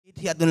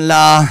thiệt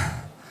là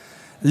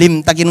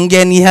lim takin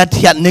gen ni ha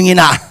thiệt nương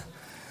ina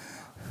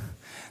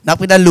nak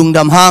pita lung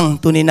dam hang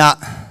tunina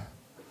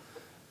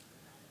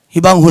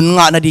hibang hun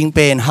nga na ding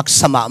pen hak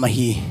sama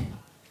mahi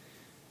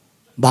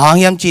bahang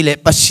yam chile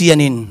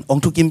pasianin ong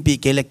thukim pi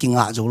kele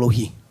kinga zo lo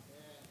hi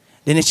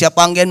deni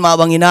siapang gen ma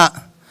bangina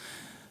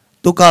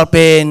tukal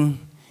pen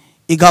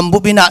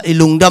igambu pina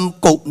ilungdam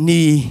ko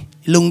ni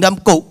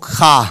lungdam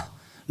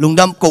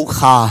ko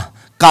kha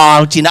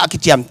kal china ki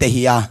chiam te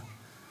hiya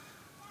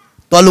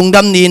to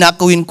lungdam ni na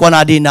kuin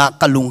kona di na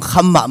kalung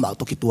khamma ma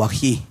to kitua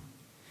hi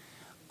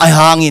ai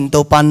hangin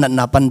to pan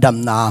na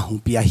pandam na hung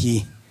pia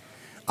hi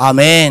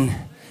amen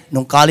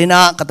nung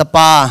kalina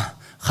katapa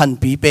khan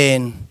pi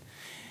pen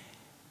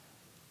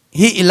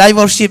hi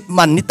live worship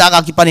man ni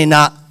taka ki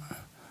panina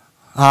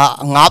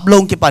ngap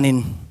long ki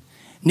panin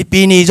ni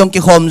pi ni jong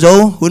ki khom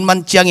zo hun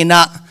man chiang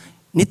ina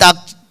ni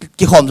tak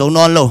ki khom zo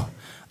non lo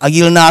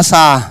agil na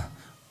sa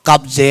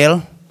kap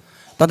zel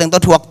to teng to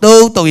thuak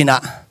to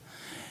ina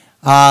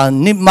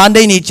ni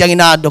Monday ni chiang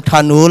ina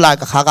Dr. Nu lai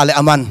ka kha ka le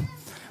aman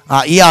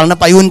ial na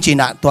payun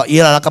china to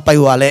ial ka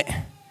payuale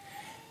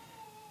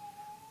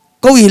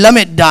ko hi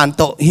lamet dan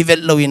to hi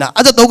vet loina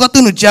ato to ka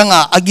tunu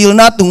changa agil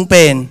na tung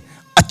pen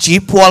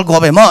achi pual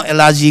go be mo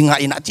elaji nga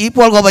ina chi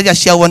pual go ba ja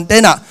siawan te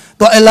na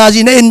to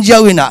elaji na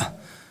enjaw ina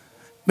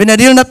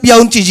benadil na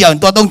piaun chi jiaw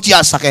to tong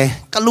chia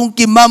sake kalung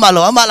kim ma malo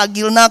ama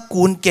lagil na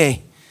kun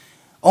ke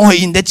ong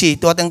hoi inde chi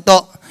to teng to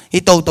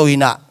ito to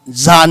ina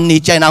zan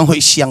ni chai nang hoi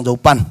siang do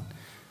pan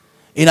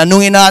ina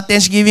nung ina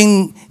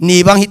Thanksgiving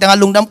ni bang hitanga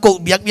lungdam ko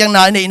biak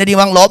na ina di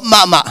bang lop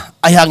ma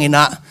ayang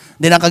ina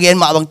dena kagen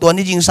ma bang tuan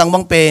ni jing sang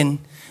bang pen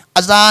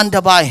azan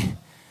dabai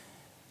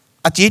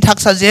achi thak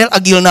sa zel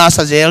agil na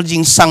sa zel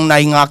jing sang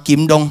nai nga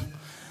kim dong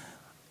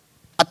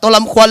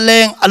atolam khwal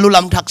leng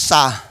alulam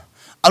thaksa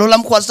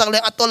alulam khwal sak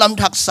leng atolam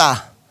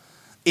thaksa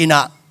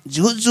ina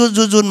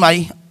jun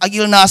mai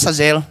agil na sa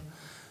zel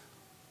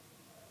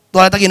to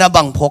ta kina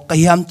bang phok ka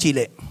hiam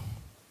chile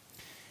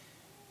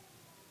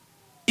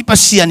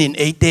ipasianin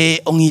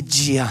ete ongi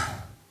jia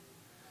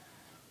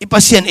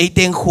ipasian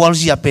ete khwal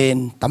jia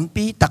pen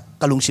tampi tak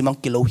kalung simang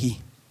kilohi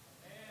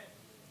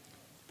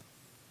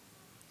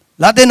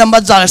late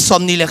namba jal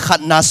somni le khat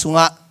na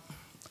sunga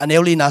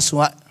aneuli na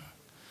sunga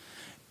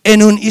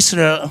enun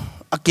Israel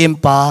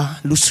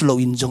akempa luslo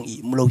in jong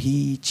i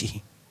mulohi chi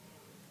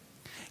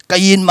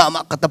kayin ma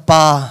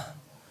katapa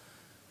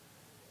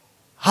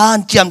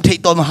han chiam thei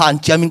tom han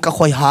chiamin ka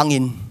khoi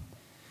hangin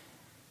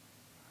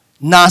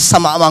na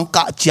sama mang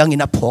ka chiang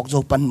ina phok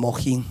zo pan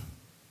mokhing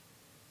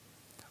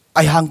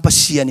ai hang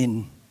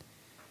pasianin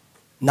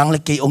nang le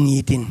ke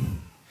ongitin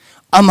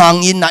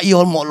amangin na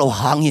iol mo lo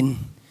hangin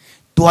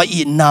tua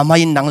i na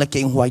mai nang le ke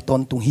huai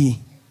ton tung hi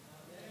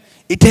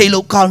i thei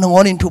lo kal nang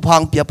onin thu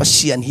phang pia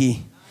pasian hi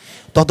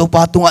to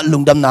pa tunga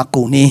lungdam na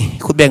ku ni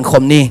khu beng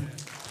khom ni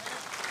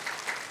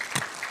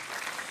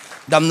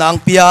dam nang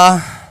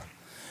pia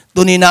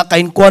tunina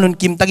kain kwanun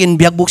kim takin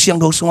biak buk siang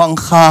do sungang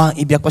kha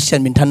i biak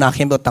pasian min thana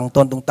khem do tang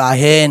ton tung ta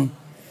hen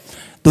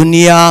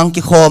tuniang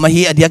ki kho ma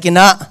hi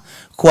adiakina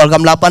khwal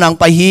gam la panang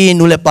pa hi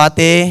nule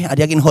pate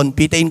adiakin hon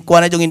pi te in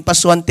kwana jong in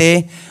pasuan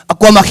te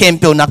akwa ma khem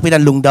pe nak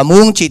pidan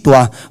lungdamung chi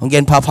tua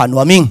ongen pha phan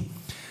waming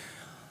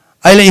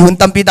ai le hun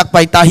tampi tak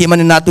pai ta hi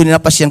man na tunina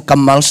pasian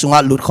kamal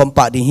sunga lut khom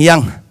pa ding hiang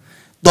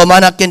to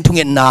mana ken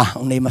thungen na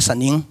ong nei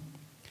masaning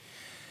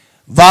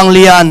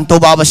wanglian to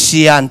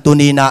babasian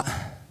tunina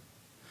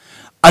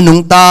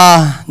anung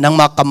ta nang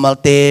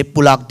makamalte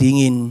pulak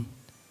dingin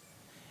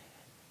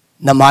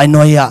na may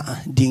noya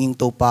dinging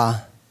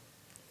topa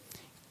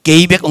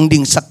keibek ong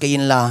ding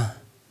sakkein la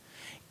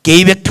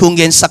keibek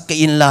thungen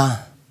sakkein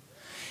la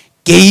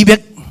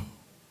keibek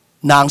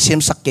nang sem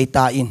sakkei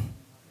tain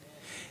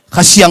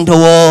khasiang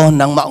thawo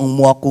nang maung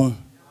muakung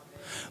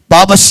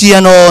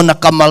babasiano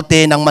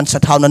nakamalte nang man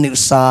sathaw na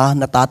nirsa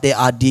na tate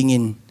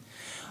adingin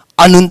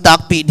anun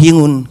takpi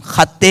dingun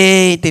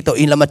khate tito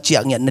ilamat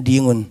chiang na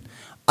dingun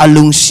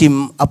alung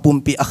sim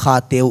apumpi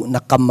akhateu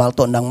nakamal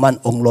to nang man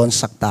onglon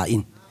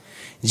saktain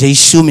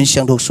Jesus min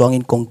siyang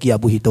dogsuangin kong kia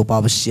buhito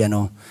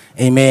pabasiano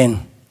amen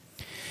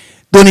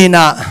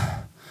tunina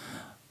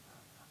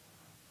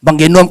bang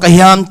genom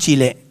kahiyam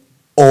chile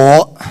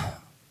o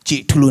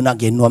chi thuluna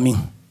genoming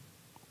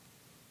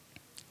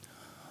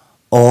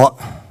o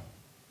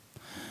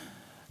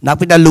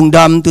nakpita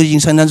lungdam tu jing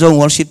sanan jong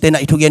worship te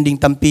na ithugen ding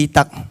tampi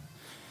tak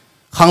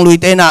khanglui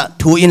te na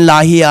thu in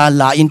la hiya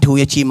la in thu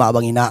ya chi ma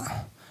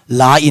bangina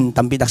la in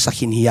tampi tak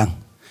sakhin hiang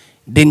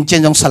din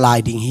chen jong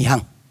salai ding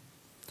hiang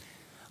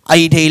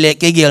ai theile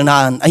ke gel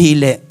nan ai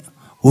le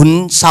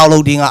hun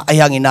saulo dinga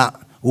ayang ina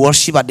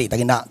worship ade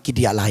takina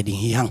kidia lai ding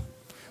hiang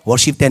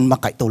worship ten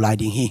makai to lai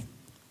ding hi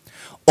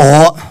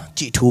o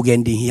chi thu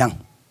gen ding hiang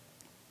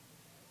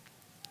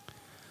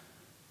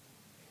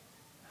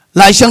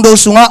lai sang do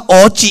sunga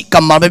o chi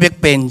kamal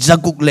bebek pen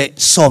jaguk le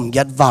som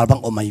gyat wal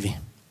bang omai ve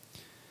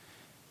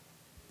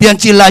pian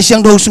chi lai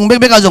sang do sung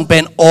bebek a jong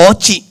pen o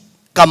chi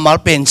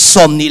kamal pen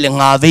som ni le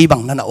nga vei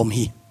bang nana om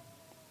hi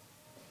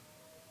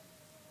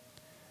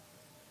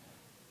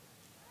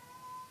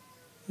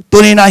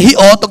tunina hi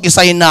o to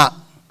kisai na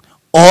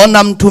o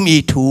nam thum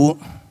I thu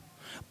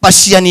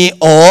pasiani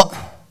o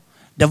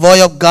the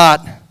voice of God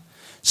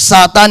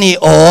satani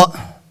o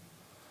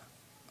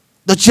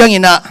to chiang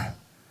ina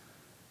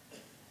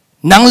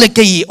nang le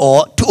ke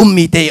o thu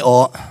mi te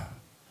o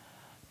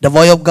the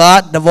voice of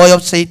God, the voice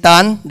of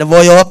Satan, the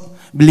voice of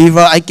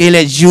believer I kele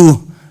you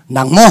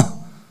nang mo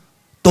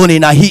to ni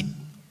na hi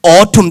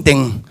o thum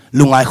teng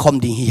lungai khom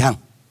ding hi hang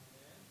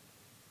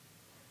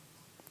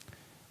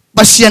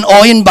pasian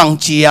o in bang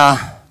chia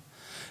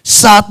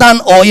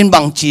Satan o in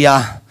bang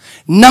chia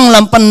nang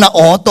lampan na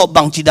o to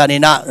bang chida ni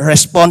na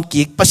respond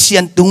kik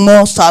pasian tung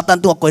mo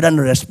Satan tu ko dan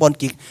respond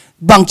kik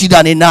bang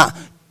chida ni na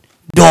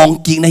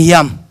dong kik na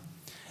hiam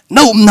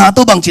na na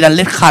to bang chida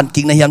let khan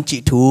kik na hiam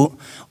chi thu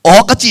o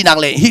ka chi nak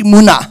le hi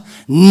muna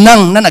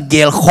nang na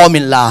gel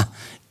khomin la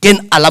ken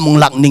alamung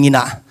lak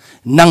ningina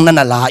nang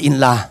na la in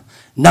la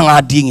nang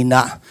ading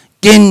ina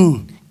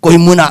ken koi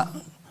muna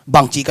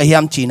bang chi ka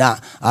hiam chi na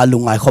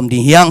alungai khom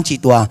ding hiang chi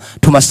tua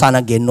thumasana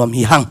gen nom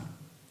hi hang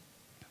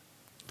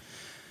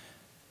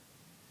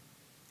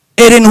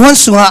erin hon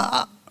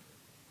sunga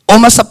o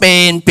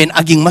masapen pen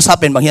aging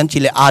masapen bang hiam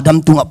chile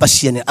adam tunga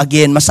pasien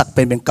again masak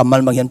pen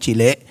kamal bang hiam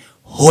chile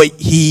hoi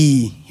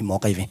hi mo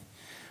kai ve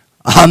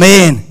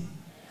amen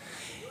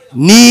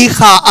ni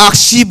kha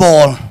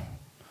aksibol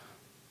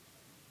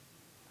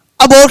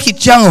abol ki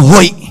chang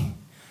hoi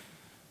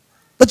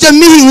to cha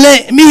mi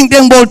hing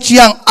teng bol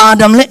chiang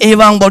adam le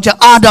ewang bol chiang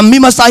adam mi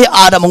masai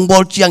adam ong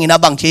bol chiang ina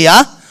bang che ya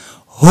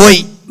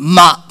hoi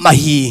ma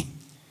hi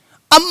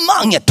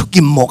amang ya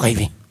thukim mo kai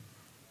ve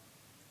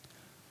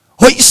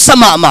hoi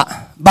sama ma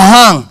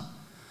bahang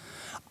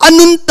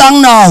anun tang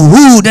na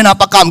hu de na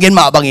pakam gen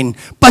ma bangin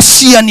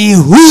pasiani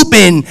hu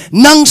pen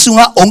nang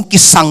sunga ong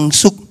kisang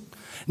suk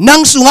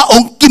nang sunga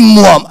ong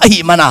kimmuam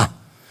ahi mana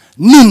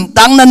nun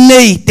tang na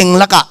nei teng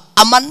laka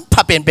aman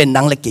pha pen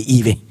nang le ke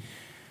ive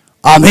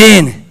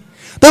amen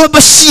to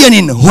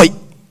pasianin hoi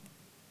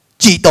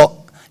chi to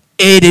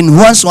eden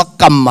huan sunga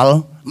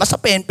kamal masa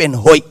pen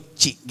hoi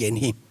chi gen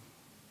hi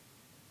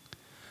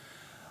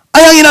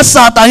ayang ina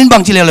satanin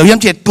bang chi le lo yam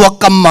che tua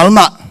kamal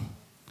ma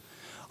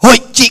hoi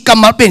chi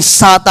kamal pen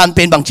satan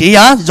pen bang chi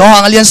ya zo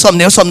hang alian som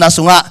neu som na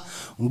sunga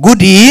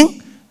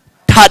guding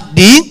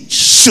thading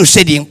su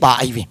seding pa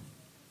ive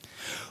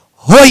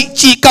hoi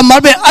chi kamal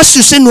be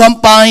asu se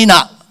nuam pai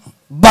na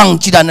bang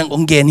chi dan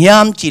ong gen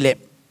hiam chi le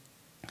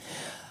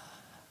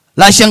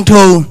la siang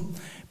tho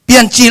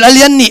pian chi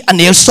alian ni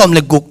anel som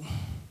le guk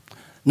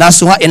na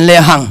sunga en le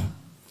hang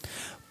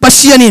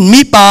pasianin mi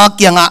pa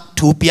kyanga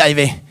thu pi ai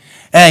ve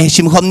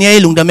sim khom ni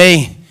lung da me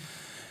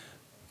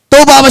to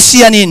ba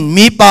pasianin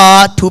mi pa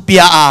thu pi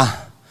a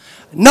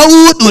na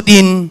ut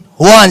in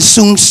wan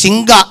sung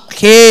singa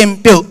khem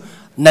pe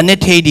na ne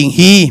theding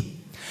hi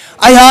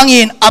ai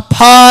hangin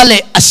aphale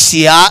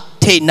asia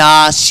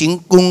theina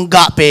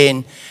singkunga pen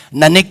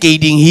nane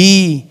keding hi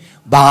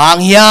bang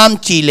hiam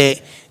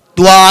chile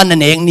tua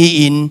naneng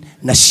ni in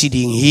na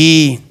siding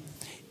hi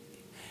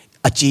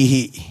achi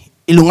hi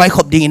ilungai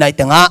khop ding inai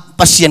tanga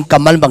pasien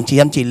kamal bang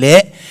chiam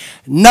chile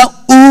na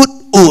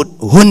ut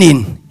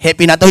hunin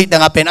happy na to hi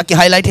tanga pen aki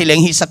highlight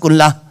heleng hi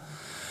sakunla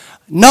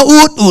na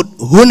ut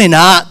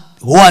hunina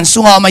huan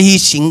sunga ma hi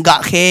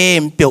singa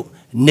khem pe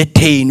ne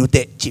theinu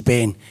te chi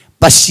pen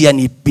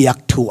pasiani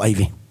piak thu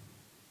aive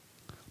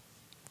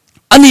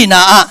ani na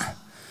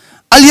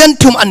alian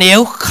thum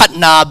aneu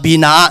khatna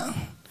bina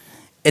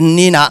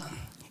ennina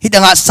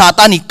hitanga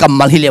satani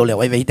kamal hi lew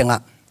aive hitanga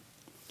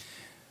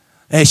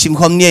sim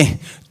khom ni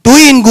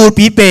tuin gul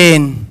pi pen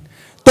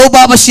to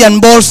ba pasian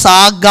bol sa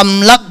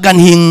gam lak gan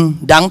hing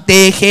dang te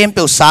khem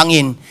pe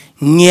sangin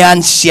ngian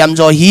siam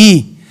zo hi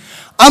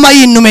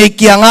amain nume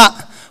kianga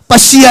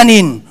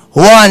pasianin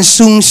wan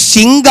sung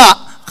singa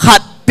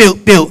khat pe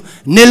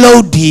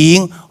nelo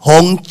ding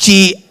hong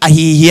chi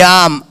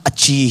ahiam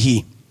achi hi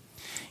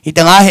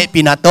itanga he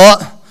pinato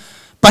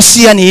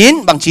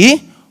pasianin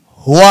bangchi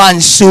wan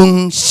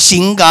sung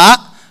singa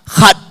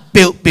khat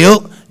pe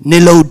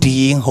nelo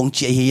ding hong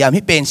chi ahiam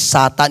hi pen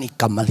satan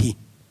ikamal hi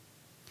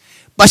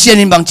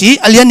pasianin bangchi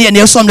alian ni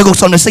aneu som de gok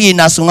som de sagi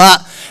na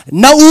sunga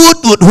na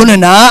ut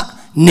hunana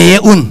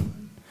ne un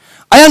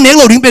ayang ne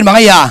lo ding pen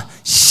mangaya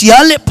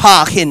sia le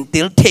pha khen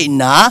tel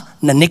theina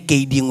na ne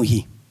ke ding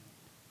hi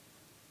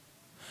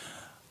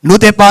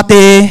lute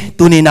pate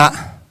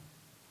tunina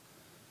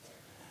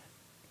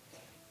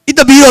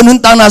ita biro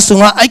nun tang na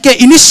sunga ai ke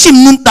ini sim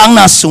nun tang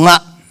na sunga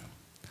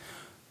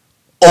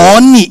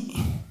oni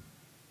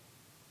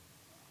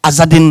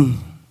azadin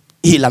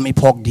ilam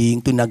ipok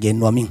ding tuna gen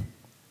noming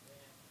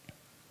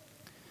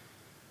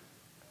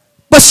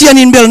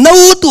pasianin bel na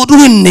tu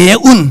run ne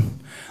un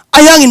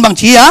ayang in bang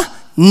chia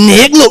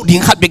nek lo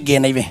ding khat be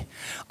gen ai ve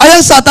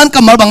ayang satan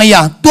kamal bang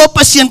ya to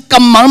pasien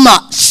kamal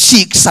ma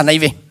sik sanai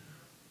ve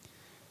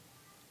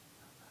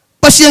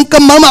pasien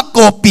kamal ma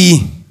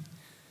kopi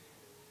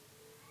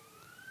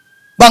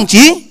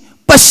bangchi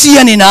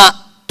pasianina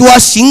tua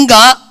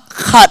singa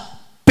khat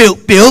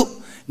peu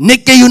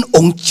nekeyun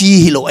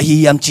ongchi hilo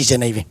ahiyam chi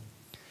senai ve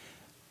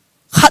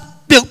khat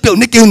peu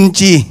nekeyun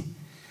chi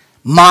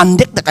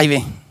mandek ta kai ve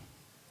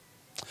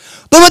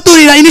ตัวมาตุ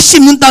นีนะอินิสิ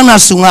มุนตังนา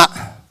สุงะ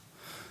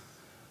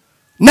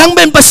นังเ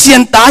ป็นปัสยั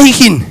นตาหิ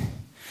ขิน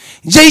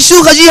เยซู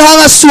ขจีหา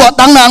งสวด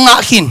ตังนางะ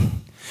ขิน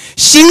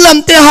สิงล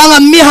ำเตหาง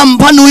มีหัม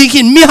พนุหิ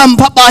ขินมีหัม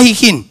พปาหิ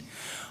ขิน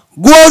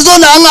กัวโซ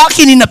นางะ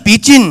ขินนับปี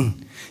จิน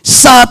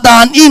ซาตา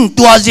นอิน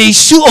ตัวเย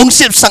ซูองค์เส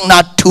พสังนา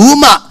ทู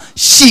มา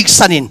สิก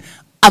สันิน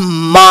อัม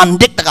มัน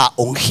เด็กตะกา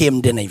องค์เข้ม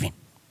เดนไอวิน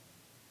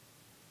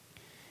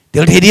เดี๋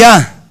ยวเทีย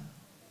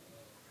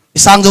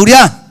สังโจเดี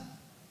ย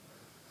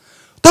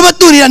ตัวมา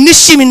ตุนีนิ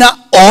สิมินะ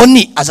โอ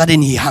นี่อาจจะเด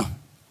นหิหัง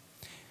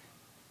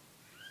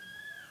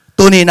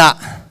ตัวนี้นะ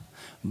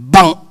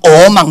บังโอ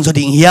มังจ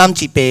ดิ่งหิม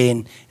จีเป็น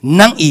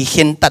นั่งอีเ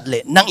ข็นตัดเล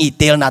ะนั่งอีเ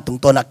ตลนาตุง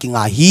ตัวนักกิงอ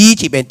าฮี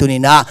จีเป็นตัวนี้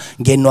นะ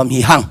เกนนวมหิ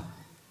หัง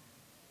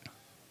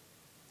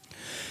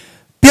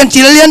เปลี่ยนจิ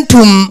เลเลียน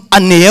ทุ่มอั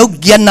นเหนียว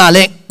เกียนนาเล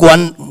ะกวน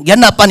เกียน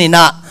นาปานิน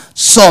ะ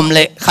สมเล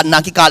ะขันนา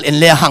กิกาลเอ็น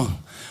เละหัง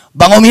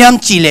บังอมหิม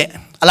จีเละ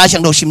อะไรช่า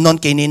งดูชิมนน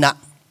เกนินะ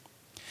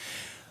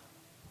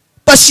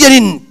ปัสยานิ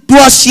นตั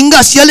วสิงกา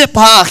เสียเละพ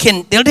าเข็น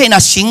เตลเทนะ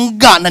สิง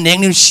กานั่นเอง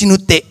นิสินุ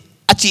เต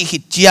อจิหิ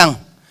ตยัง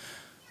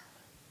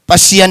ปั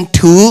สยัน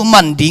ถูมั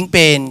นดิ่งเ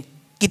ป็น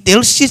กิเตล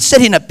สิเส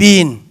ถินาปิ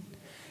น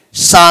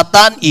ซาต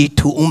านอี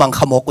ถูมังข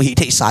โมกหิเ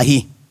ทสาฮี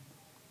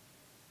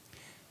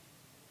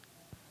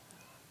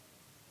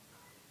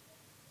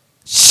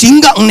สิง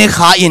กังเนข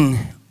าอิน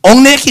อง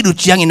เนคิดุ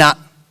จียงอินะ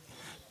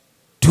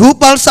ถู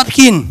ปัลสัต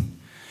ขิน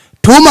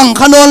ถูมัง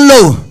ขนนโล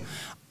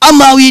อา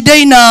มาวิเด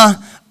นา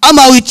อาม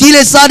าวิจิเล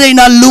ซาเดน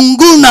าลุง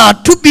กุนา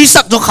ทุปี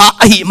สักจขา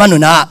อหิมานุ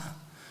นา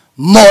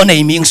โมเน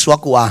มิงสว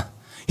กัว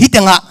ฮิต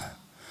งะ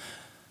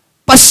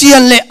ปัสยั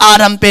นเลอา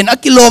รัมเป็นอ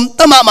กิโลมต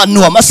มามาห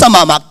นัวมาสม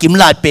ามากิม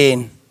ลายเป็น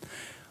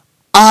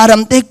อารั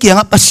มเตเกียง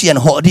ปัสยัน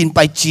หอดินไป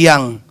เจียง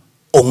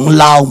อง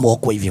ลาวโม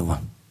กวยวิว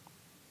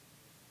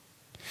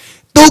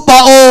ตูปา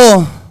โอ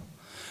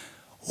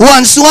วั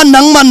นส่วนนั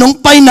งมันนง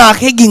ไปนาแ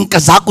ค่กิงกะ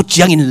ซักุเจี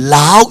ยงอินล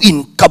าวอิน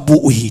กบู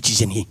อุฮีจิเ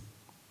จนฮี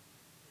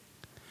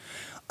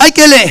ไอเก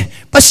เล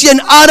ปัสยัน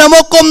อารัมโ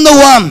อกมน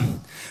วาม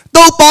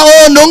ตูปาโอ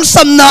นง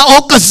สัมนาโอ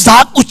กะซั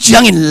กุเจีย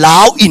งอินลา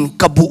วอิน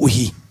กบูอุ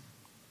ฮี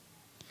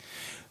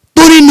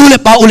ตุรินุเล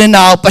ปาอุเลน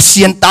าวปัส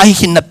ยันตาหิ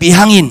ขินนับปี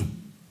หังอิน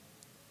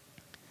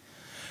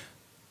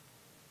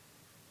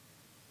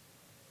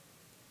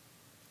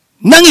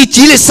นังอี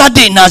จิเลซาเด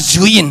นา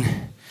จูอิน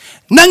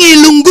นังอี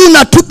ลุงกุน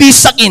าทุปี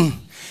สักอิน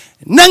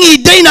นังอี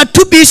เดนา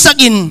ทุปีสั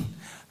กอิน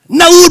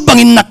นาอูดบัง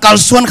อินนักการ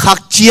ส่วนขัก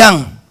เจียง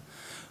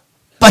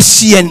ปัส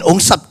ยันอง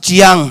สับเจี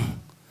ยง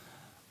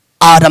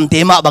อาดัมเต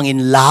มาบังอิน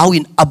ลาวอิ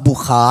นอบุ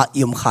ขา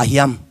อิมขาฮิ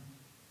ยม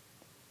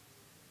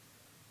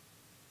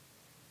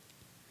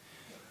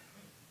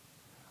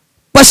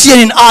ปัสยั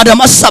นอาดัม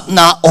อัศบน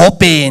าโอเ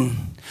ป็น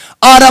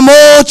อาดัมโอ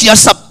จีอั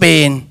ศบเป็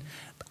น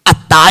อัต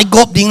ตายก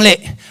บดิ้งเละ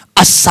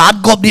อัศาด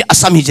กบดิ้งอั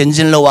ศมฮิเจนเจ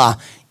นโลวา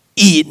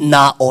อีน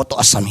าโอโต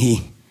อัศมฮิ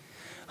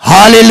ฮ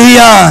าเลลูย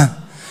า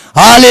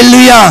ฮาเล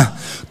ลูยา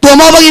ตัว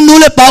มาบังอินนู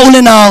เลปาอุเล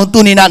นาตั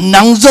วนี้นะ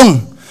นังจง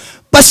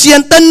ปัสยั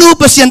นตันนู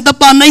ปัสยันตะ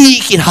ปานาฮิ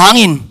ขิดหาง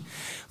อิน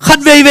ขัด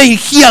เวเว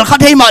เขียลขัด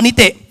ให้มานิเ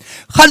ต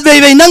ขัดเว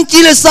เวนังจี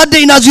เลสัดเด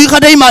นาจุยขั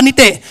ดให้มานิเ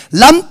ต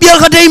ลำเปียล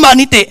ขัดให้มา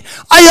นิเต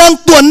อายัง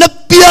ตัวนับ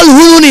เปียล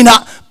หูนี่นะ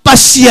ปั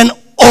สยัน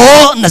โอ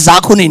นาซา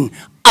คุนิน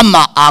อาม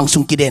าอังสุ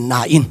งกิเดนนา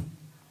อิน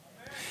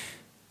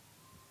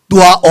ตั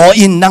วโอ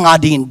อินนังอา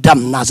ดินด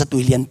ำนาจะตุ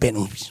ยเลียนเป็น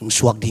ส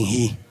วกดิ่ง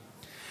ฮี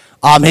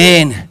อาเม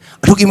น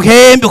ทุกิมเข้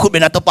มไปขุดเป็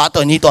นอัตปาตั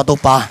วนี้ตัว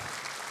ปา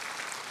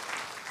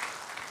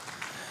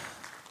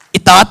อิ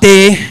ตาเต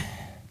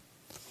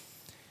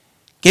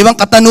เกี่ยง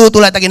กัตนูตัว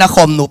ไรตะกินาค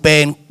มหนูเป็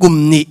นกลุ่ม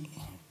นี้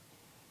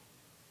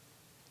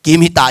กิม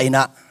ฮิตาอิน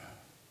ะ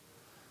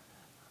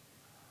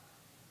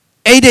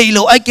ไอเดียโล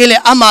ไอเกเล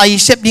อามาอี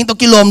เซฟดิ้งตัว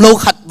กิโลมโล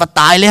ขัดวัดต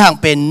ายเลยห่าง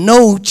เป็นโน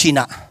ชิน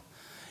ะ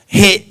เห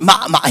ตุม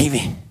าไอเว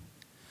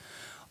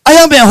ไอ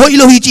ยังเป็นหอยโ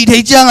ลหิจิเท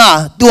จังอ่ะ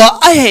ตัว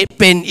ไอเหตุ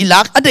เป็นอิลั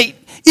กไอเ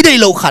ดีย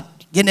โลขัด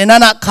เห็นนั่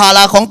นนะคาล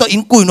าของตัวอิ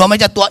นกุยนัวไม่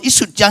จะตัวอิ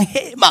สุดจังเห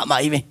ตุมา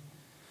ไอเว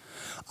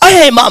ไอเห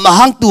ตุมา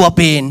ห่างตัวเ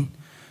ป็น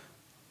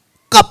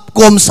กับ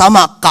กลมสาม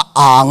ะกะ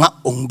อ่าง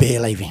องเบ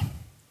ลไอเว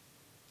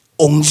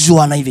องจว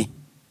นไอเว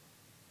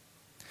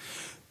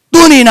ตั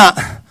วนี้นะ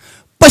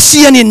ปัส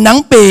ยานินนัง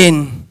เป็น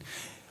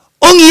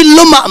องอิล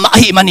มามา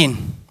หิมันิน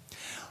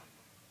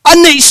อัน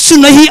นี้สุ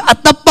นัยอั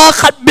ตปา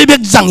ขัดเบบ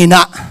กจังอิน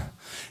ะ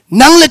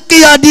นังเล็ก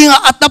ยาดิง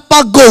อัตปา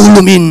โก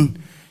ลุมิน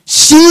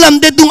สิงลำ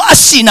เดดุงอา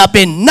ศินาเ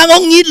ป็นนังอ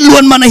งอิล้ว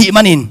นมาหิ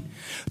มันิน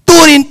ตัว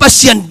นี้ปัส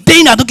ยันเด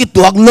น่าตุกิ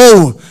ตัวกโล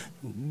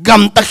กั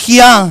มตะเขี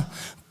ย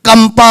กั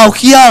มเปาเ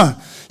ขีย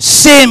เ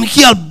ซมเ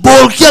ขียบอ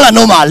ลเขียละโน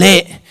มาเล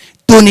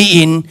ตัวนี้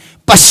อิน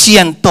ปัส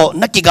ยันโต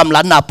นักกิกำ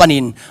ลันนาปนิ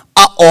น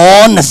อาออ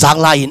นนัก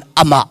ลายิน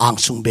อามาอัง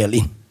สุงเบ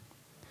ลิน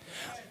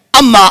อ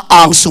ามา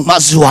อังสุงมา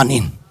จวนิ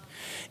น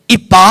อี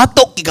ป้าต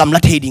กกิกำลั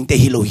นเทดิงเต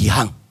ฮิโลฮิ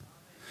ฮัง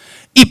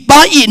อีป้า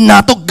อีนา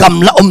ตกก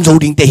ำลันอมโจ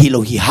ดิงเตฮิโล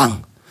ฮิฮัง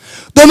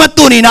ตัวมา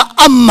ตัวนี้นะ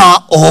อามา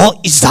โอ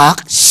อิซัก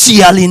เซี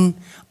ยลิน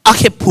อาเ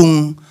คพุง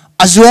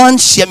อาจวน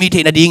เสียมีเท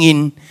นดิ่งอิน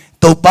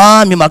ตัวป้า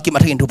มีมากิมา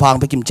ทิ้งทุพัง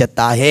ไปกิมเจต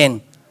ตาเฮน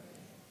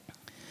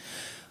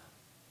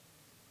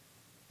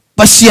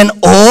ปัสยัน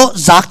โอ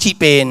ซักที่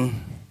เป็น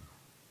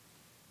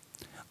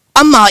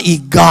ama i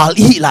gal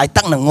i lai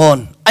tak na ngon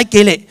ai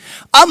kele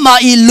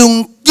ama i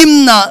lung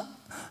kim na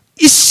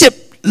isep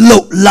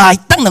lo lai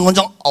tak na ngon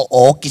jong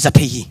o ki sa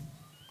thei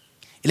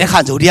ile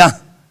khan zo dia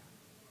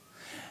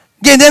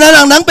gen de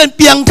na nang pen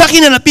piang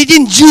thakin na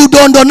pitin ju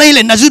don don nei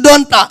le na ju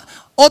don ta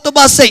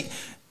otoba sei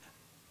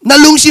na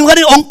lung sim kha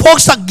ong phok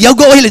sak giao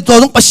go hi le to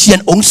jong pasien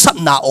ong sap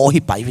na o hi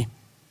pai vi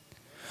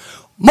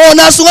mo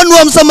na sunga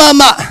nuam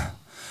samama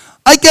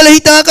ai kele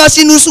hitanga ka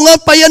sinu sunga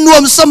paya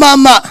nuam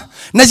samama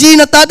na ji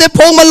na ta de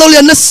phong ma lo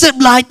lian na sep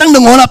lai tang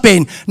ngona na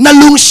pen na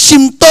lung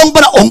sim tong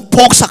para ong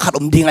phok sak khat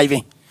ding ai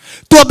ve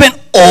to pen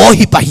o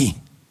hi pa hi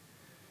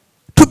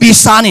tu bi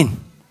sanin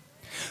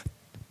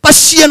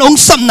pasien ong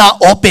sam na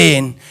o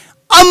pen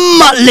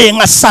amma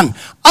lenga san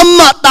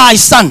amma tai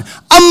san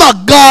amma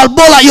gal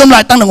bola yom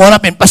lai tang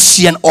ngona pen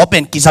pasien o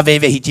pen ki sa ve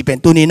ve hi chi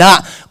pen tu ni na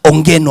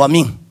ong gen no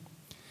ming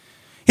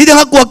hi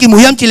dang ko ki mu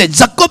yam chi le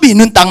jacob hi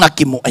nun tang na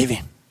ki mu ai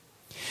ve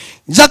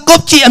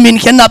jacob chi amin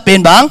khen na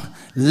pen bang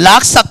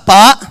lak sak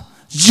pa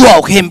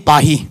zuaw khem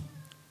pa hi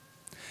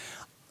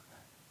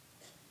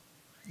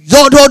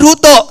zo do du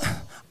to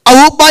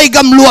au pai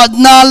gam lua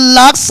na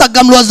lak sak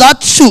gam lua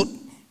zat shoot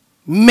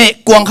me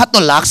kwang khat to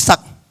lak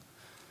sak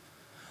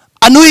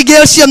anui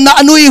gel siam na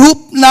anui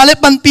hup na le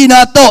pan pi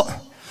na to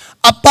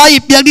apai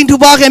piak din thu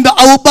ba khem pe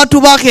au pa thu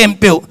ba khem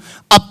pe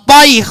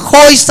apai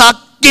khoi sak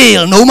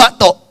gel no ma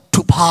to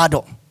thu pa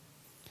do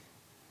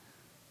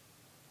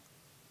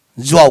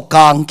zuaw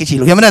kang ki chi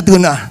lo yam na tu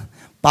na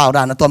bao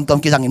đàn nó tôm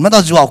tôm kia rằng mất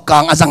tao ruột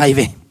càng à rằng ngày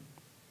về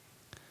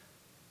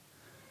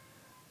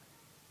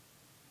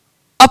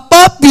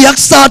apa biak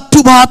sa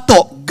thu ba to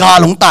ga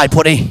long tai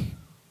pho đi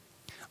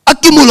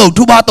akimulo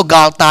thu ba to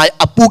ga tai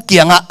apu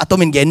kianga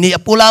atomin gen ni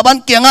apu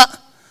laban kianga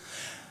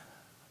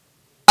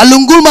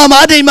alungul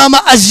mama dei mama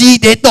aji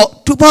de to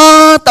thu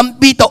ba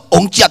tampi to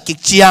ong chiak kik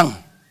chiang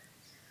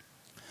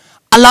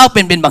alau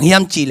pen bang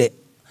hiam chi le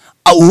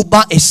au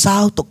ba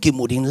esau to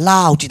kimuding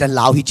lao chi dan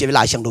lao hi che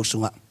lai sang do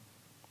sunga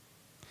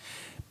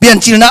bian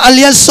chil na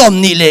alian som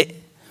ni le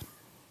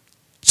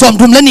som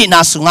thum la ni na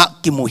sunga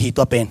ki mu hi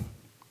to pen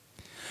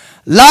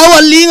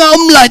lawa linga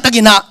lai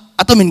takina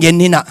atomin gen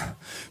ni na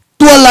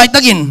tua lai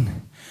takin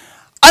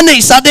anei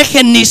sa de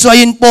khen ni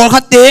soin por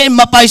khate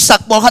ma pai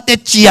sak por khate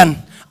chian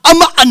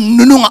ama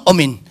annununga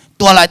omin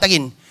tua lai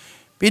takin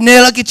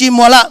pinela ki chi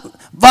mola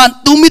van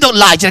tumi to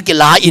lai cher ki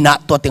la ina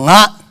to tinga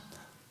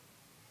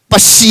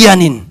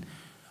pasianin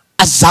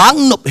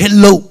azang nop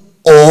hello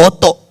o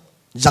to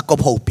jacob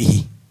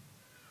hopi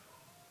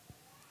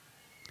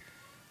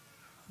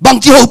bang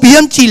chi ho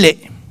piam chi le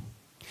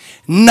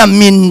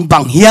namin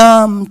bang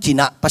hiam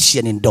china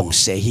pasianin dong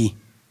se hi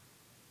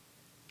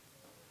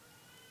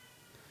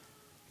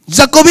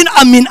jacobin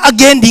amin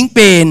again ding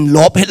pen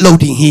lop het lo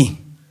ding hi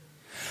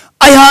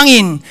ai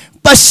hangin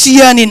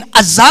pasianin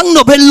azang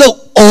no het lo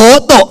o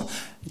to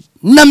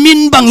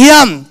namin bang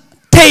hiam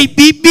thei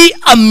pi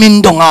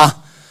amin donga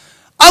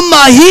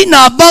ama hi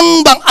na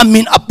bang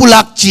amin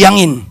apulak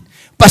chiangin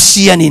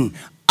pasianin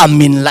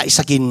amin lai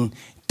sakin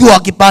tua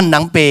ki pan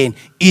nang pen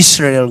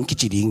Israel ki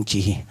chiding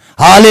chi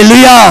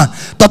hallelujah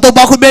to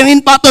ba khu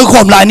benin pa toy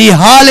khom lai ni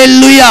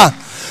hallelujah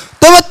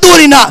to ma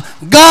turina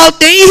gal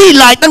te hi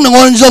lai tang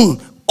ngon jong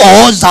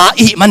o za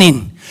hi manin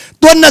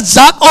ton na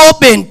zak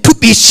open to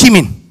be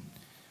simin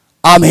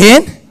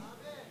amen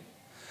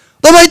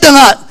to mai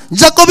tanga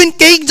jacobin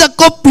ke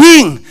jacob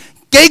hing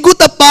ke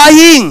guta pa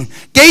hing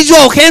ke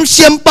jo khem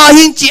siam pa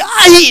hing chi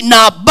ai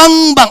na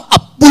bang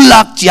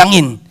apulak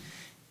chiangin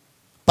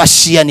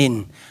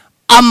pasianin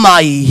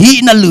amai hi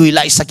na lui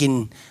lai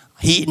sakin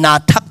hi na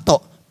thak to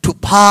thu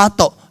pha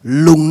to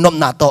lung nom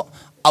na to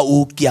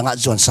au kianga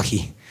zon sakhi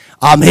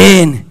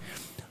amen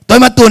toy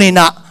ma tu ni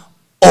na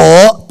o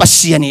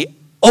pasiani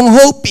ong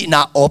ho pi na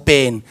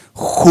open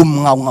khum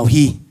ngau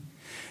hi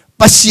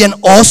pasian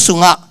o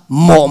sunga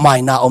mo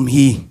mai na om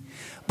hi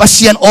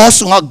pasian o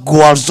sunga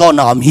gwal zon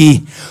na om hi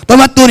toy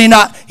ma tu ni na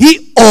hi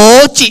o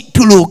chi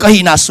thulu ka hi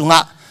na sunga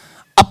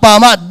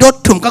apama dot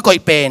thum ka koi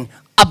pen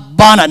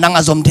abana nang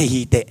azom the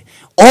hi te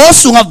o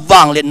sunga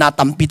wang le na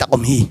tampi ta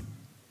om hi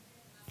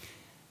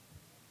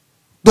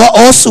to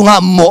o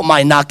sunga mo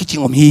mai na ki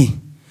chingom hi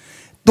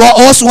to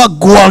o sunga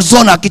gwal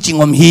zona ki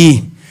chingom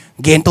hi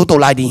gen to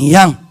lai ding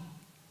hiang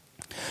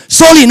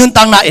soli nun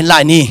tang na en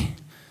lai ni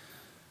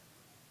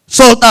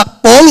sol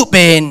tak polu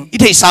pen i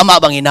thei sama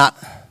bangina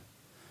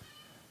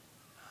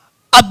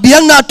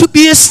abiang na tu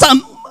pi sam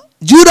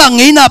jura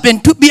ngei na pen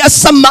tu pi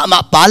asamma ma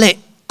pale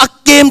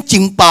akem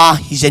chingpa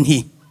hi zen hi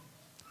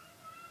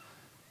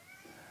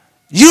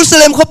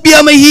Jerusalem ko pia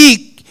mai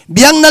hi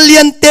biang na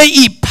lian te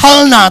i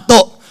phal na to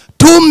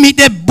thu mi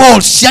te bol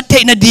sia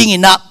the na ding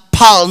ina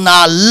phal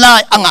na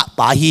lai anga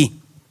pa hi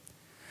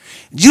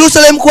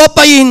Jerusalem ko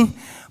pain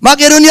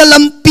makerunia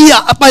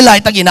lampia apai lai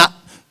takina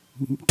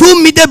thu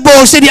mi te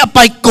bol se di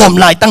apai kom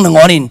lai tang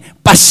ngonin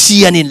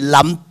pasianin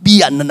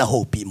lampia na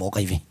hopi mo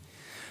kai vi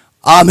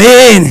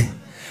amen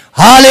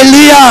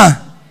hallelujah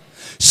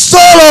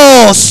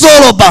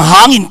solo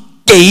bahangin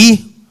kei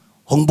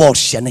hong bol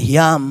sia na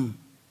hiam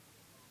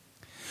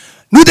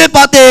nu de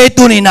pate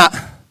tunina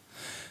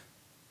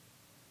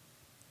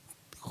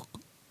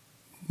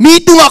มี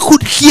ตัวขุ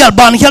ดเขียบ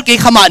านเขียเก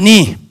ขมา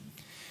นี่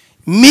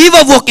มีว่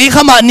าวัวเกข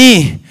มานี่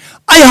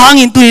ไอหาง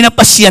อินตุยนะ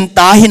ปัสยันต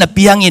าหินะเ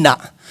ปียงอินะ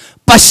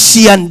ปัส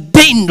ยันเ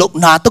ดินลก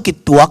นาตกิ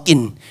ตัวกิน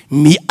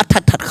มีอัฐ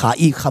ทัดขา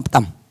อีคำต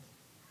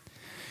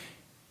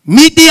ำ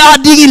มีตีอา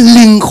ดิง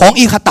ลิงของ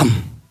อีขต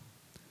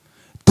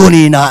ำตัว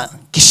นี้นะ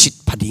กิสิต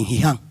พดิงหิ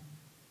ฮัง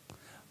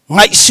ไง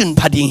สุน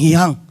พดิงหิ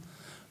ฮัง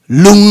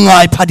ลุงไง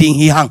พดิง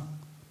หิฮัง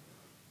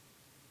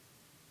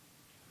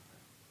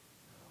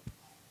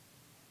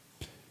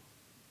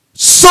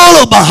โซโล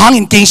บางหาง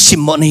อินเก่งสิ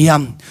มโมนิยา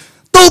ม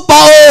ตัวเปล่า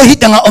ฮิ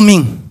ตังอาอมิ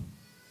ง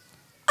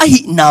ไอหิ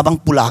นาบัง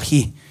ปุลา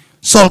ฮี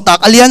โซลตัก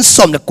อเลียนส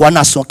มเด็จกวนน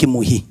าสวงกิ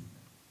มุฮี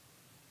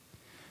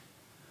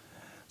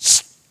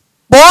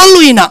บอ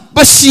ลุยนะ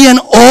ปัสยัน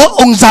โอ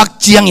องจัก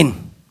เจียงอิน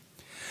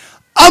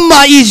อามา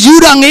อีจู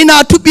รังเอนา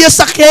ทุบี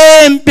สักเข้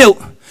มเปียว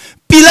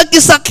ปิลัก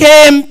สักเข้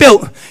มเปียว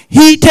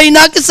ฮีเท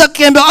นักสักเ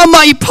ข้มเปียวอาม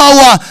าอีพาว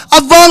าอ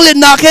วังเล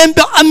นาเข้มเ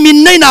ปียวอามิน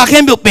ในนาเข้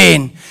มเปียวเป็น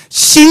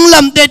สิงล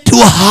ำเดทั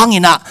วหางอิ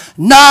นะ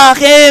นาเ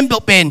ข้มเปีย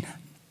วเป็น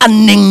อัน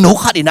หนึ่งโน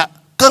ขัดอินะ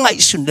ก็ไง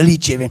สุนทรี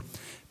เจเวน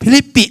ฟิ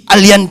ลิปปีอ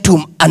เลียนทุ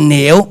มอันเน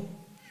ว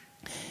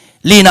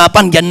ลีนา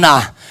ปันยันนา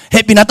เฮ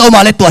ปินาโตมา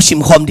เลตัวสิม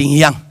คอมดิ่ง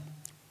ยัง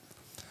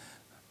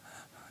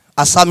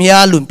อาสามีย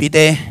ลุมปีเต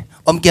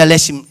อมเกียเล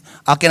สิม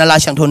อาเกนาลา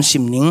ช่างทนสิ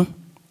มนิง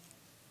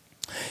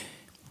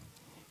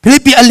ฟิลิ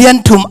ปปีอเลียน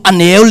ทุมอันเ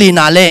นวลีน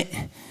าเล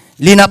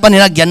ลีนาปัน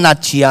ยันยันนา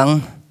เชียง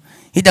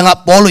ฮิตังะ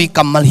ปอลุย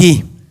กัมมัลฮี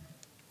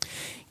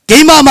เก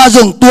มามาจ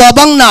งตัว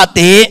บังนาเต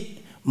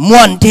ม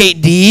วนเท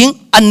ดิง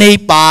อันใน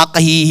ปาก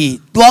ฮี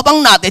ตัวบัง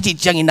นาเตจิ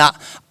จังอินะ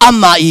อา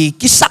มาอี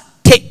กิสัก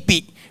เทปี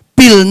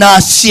ปิลนา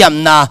เสียม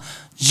นา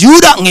ยู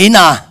ดะเงน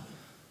า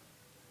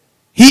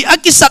ฮีอา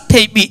กิสักเท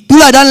ปีตุ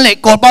ลาดันเล็ก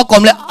กอลปากอ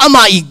มเลอาม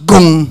าอีก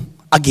ง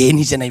อเกน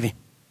ฮิเจนัยเว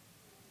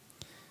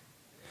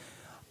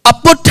อ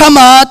ปุถม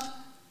า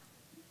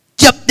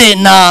จับเด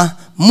นา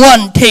มว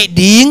นเท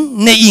ดิง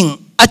ในอิง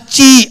อ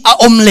จีอา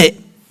อมเล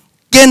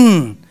เกน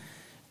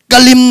ก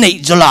ลิมใน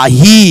จลา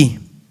ฮี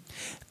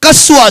ก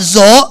สวาโจ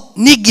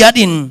นิกยา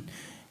ดิน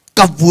ก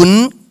วุน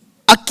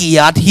อากิย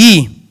าที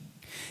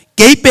เ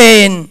กเป็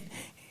น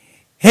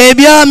เฮเ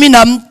บียมิน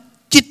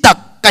ำจิตตัก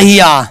กะฮี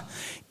ยา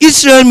อิส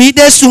ราเอลมีเด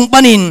สุงป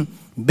นิน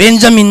เบน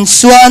จามินส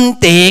วน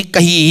เตก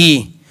ะฮี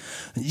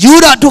ยู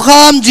ดาทุกค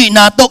ำจีน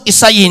าตกอิ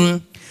สราเอล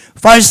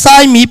ฟาริไซ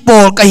มีโปล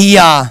กะฮีย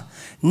า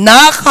นา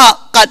ขะ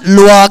กัด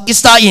ลัวกิ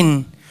สราเอล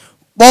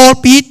โปล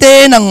ปีเต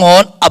นังอ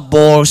นอบ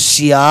อลเ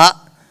ซีย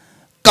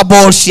กับบ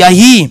อลเซีย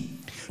ฮี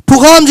ทุก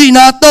คำจีน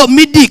าโต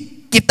มิดิก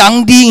กิตัง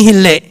ดิงฮิ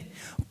เล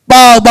ป่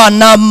าวบา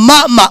นามะ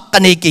มะกั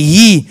นเนก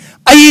ฮี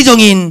ไอจง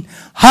อิน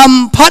ฮัม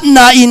พัดน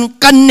าอิน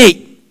กันเน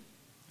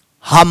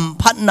ฮัม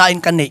พัดนาอิน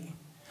กันเน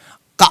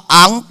กะ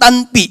อังตัน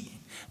ปี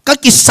กะ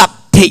กิสัก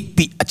เท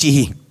ปีอจี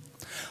ฮี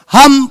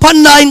ฮัมพัด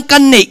นาอินกั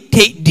นเนเท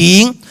ดิ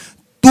ง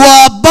ตัว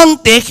บัง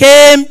เตเข้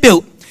มเปียว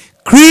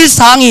คริส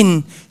หางอิน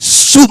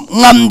สุบ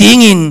งำดิง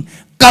อิน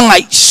กังไอ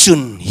สุ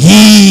น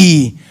ฮี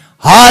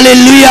ฮาเล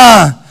ลูยา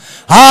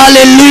ฮาเล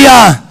ลูยา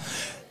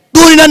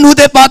ตัวนี้นูเ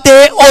ตปาเต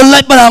ออนไล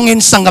น์ปนังอิน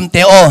สังกัมเต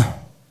โอ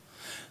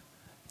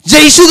เจ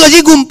สุกะจิ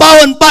กุมปา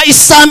วันปาอิ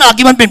สันอา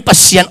กิมันเป็นปั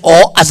สยันโอ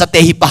อาซาเต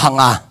หิปะหั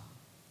งา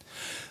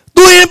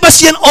ตัวนี้ปัส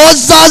ยันโอ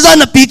ซาซา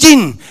นะปีจิน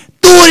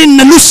ตัวนี้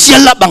นัลุสยั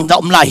นละบังดา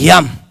อุมลาฮิยา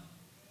ม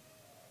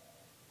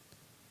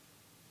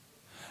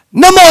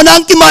นโมนัง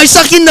กิมาอิ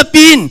สักินนะ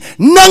ปีน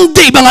นังเด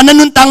บังอัน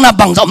นันตังนะ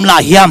บังดาอุมลา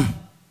ฮิยาม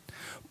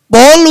บ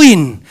อลุ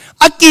น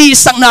อากี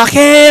สังนาเ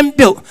ข้มเ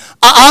ปียว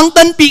อัง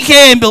ตันปีเ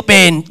ข้มเปียวเ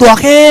ป็นตัว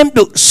เข้มเ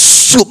ปียว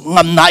สุบง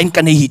ำนาอิน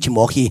กันในหิจิโม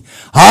กี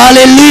ฮาเล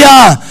ลูยา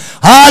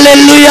ฮาเล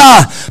ลูยา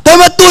แต่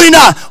มาตัวนี้น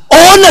ะโอ้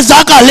น่าจั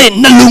กเล่น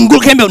นั่นลุงกุ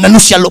ลเข้มเปียวนั่นลุ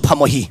เซียลบพา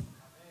มฮี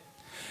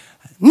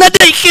นั่นไ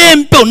ด้เข้ม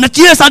เปียวนั่น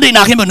จีรสาได้น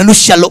าเข้มเปียวนั่นลุ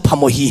เซียลบพา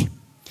มฮี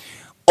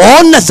โอ้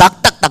น่าจัก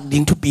ตักดิ่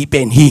งทุปีเป็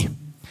นฮี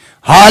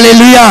ฮาเล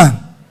ลูยา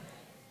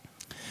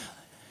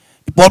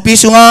พอปี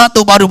สุงาตั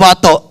วบารุบา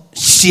โต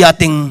เสีย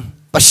ติง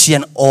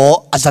pasien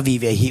o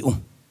azavive hi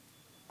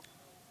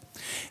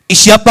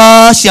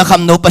isiapa sia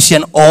khamno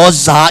pasien o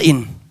za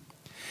in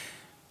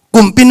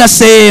kumpina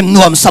sem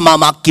nuam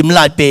samama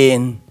kimlai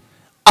pen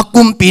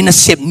akumpina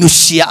sem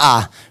nusia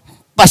a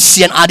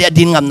pasien ade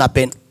din ngam na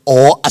pen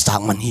o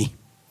asang man hi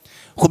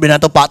khubena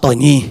to pa to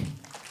ni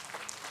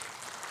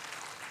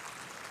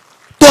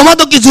to ma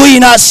to ki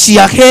zuina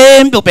sia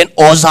khem to pen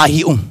o za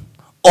hi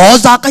o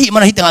za ka hi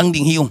man hi tangang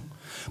ding hi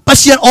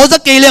pasien oza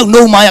keleng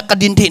no maya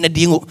kadin the na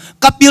dingu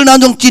kapil na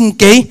nong chin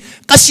ke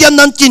kasiam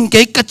nan chin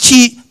ke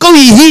kachi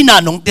kawi hi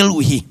na nong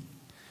telu hi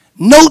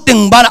no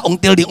teng bana ong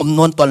tel ding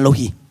non ton lo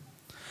hi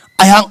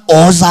ayang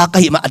oza ka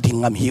hi ma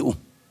adingam hi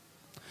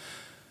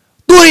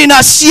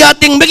turina sia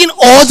teng begin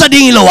oza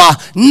ding lowa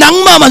nang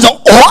ma man jong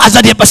o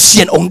aza de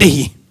pasien ong de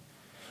hi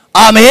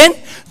amen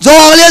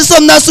jong le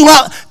som na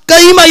sunga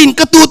kai ma in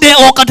katu te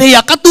o ka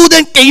theya katu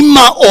den kai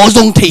ma o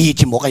jong the hi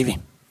chi mo kai ve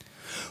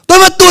ตั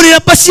วตัวนี้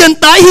ปัสยัน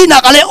ตายหินั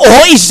กอะไรโ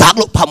อ้ยสัก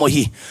ลุพาม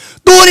ฮี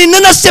ตัวนี้นั่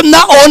นน่ะเสมน่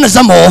ะโอ้น่ะจ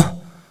ำโม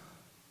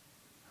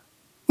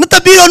นั่นตะ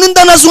บีเรานุ่นต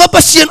าน่ะสุภา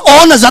ปัสยันโอ้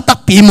น่ะจักตัก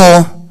ปีโม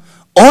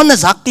โอ้น่ะ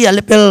จักที่อะไร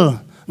เปล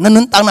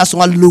nan tang na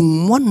sunga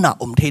lung mon na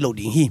thei lo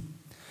ding hi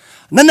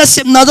nan na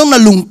sep na jong na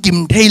lung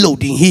kim thei lo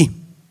ding hi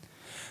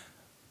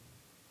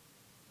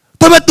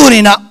to ma tu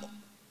ni na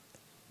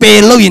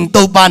pe lo in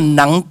to ban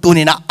nang tu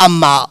ni na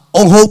amma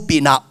ong ho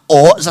pi na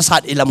o za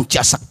sat ilam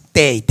cha sak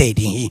te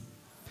ding hi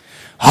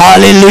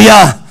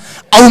hallelujah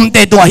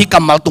te tu hi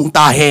kamal tung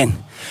ta hen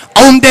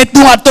te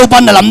tu to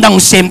ban na lam dang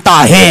sem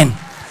ta hen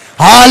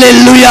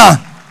hallelujah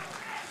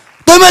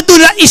to ma tu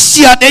la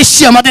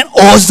isia ma den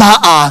o za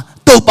a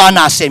to pa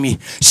na semi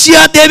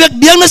sia te bek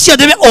biang na sia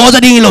te bek o za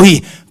ding lo hi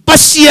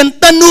pasien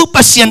tanu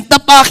pasien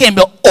tapa khem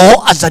be o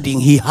a za ding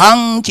hi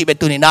hang chi be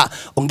tu ni na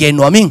ong gen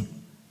no ming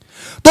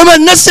to ma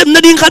na sep na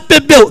ding khat pe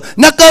be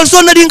na kal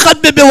so na ding khat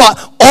pe be wa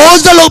o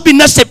za lo pin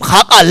na sep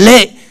khak a le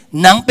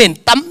nang pen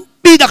tam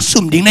pi dak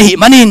sum ding na hi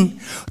manin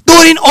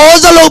tunin o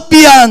za lo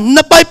pia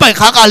na pai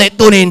khak a le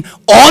tunin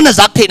o na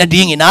zak the na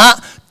ding ina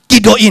ki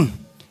do in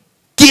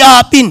ki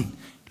a pin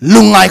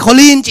lungai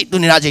kholin chi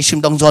tunin a je sim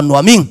dong zon no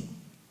ming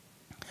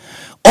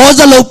o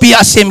za lo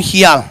pia sem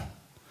hial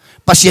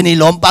pasien ni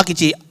lom pa ki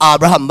chi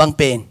Abraham bang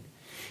pen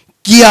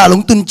kia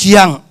lung tun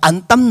chiang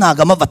an tam na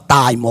ga ma va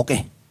tai mo ke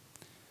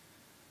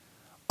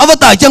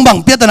avatai chang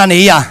bang pia ta na ne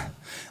ya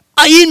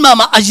a in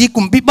mama aji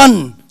kum pi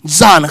ban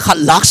zan khat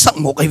lak sak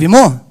mo kai vi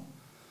mo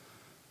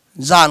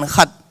zan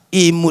khat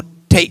i mut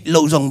thei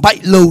lo jong bai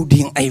lo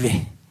ding ai ve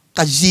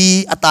ka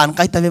ji atan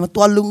kai ta ve ma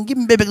tua lung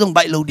kim be be jong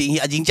bai lo ding hi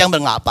ajing chang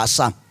bang nga pa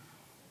sam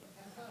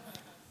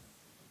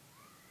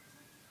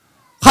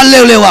khan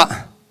lewa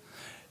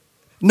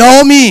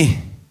Naomi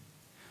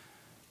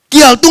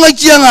kial tung ai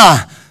chiang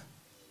à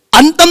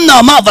an tâm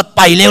nào mà vật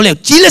bảy leo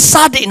chỉ là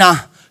xa đệ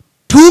na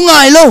thu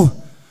ngài lâu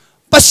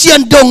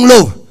pasien dong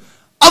lâu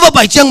ava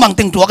bảy chiang bằng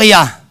tiếng tua cái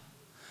à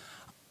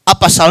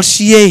apasal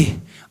sie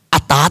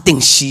ata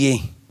tiếng sie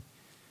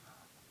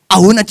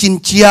ahun a chin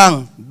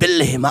chiang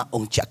belema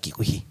ong chaki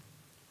ku hi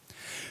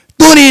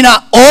tuni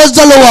na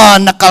ozalowa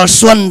nakal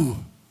suan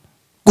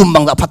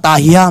kumbang da phata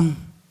hiam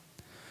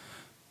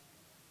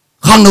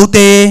khang no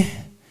te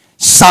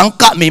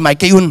sangka me mai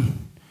kayun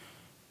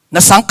na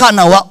sangka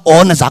na wa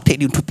o na zak the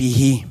din thu pi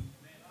hi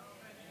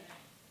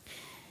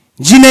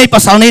jinei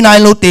pasal nei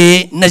nai lo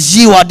te na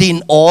jiwa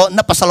din o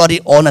na pasal ri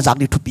o na zak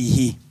di thu pi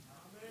hi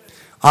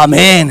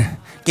amen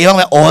ke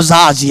wang o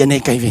za ji nei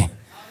kai ve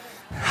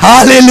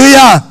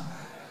hallelujah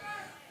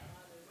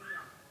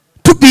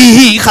thu pi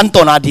hi khan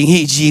to na ding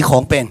hi ji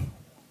khong pen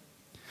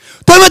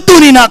toi ma tu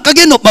ni na ka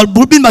ge no mal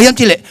bul bin ma hiam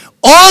chi le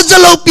o za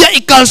lo pia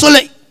ikal so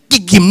le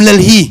ki gim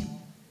lel hi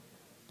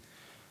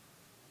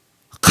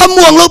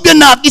khamuang lo pia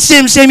na ki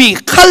sem semi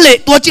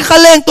khale to chi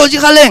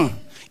khaleng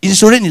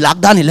insurance ni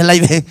lockdown ni lai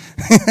ve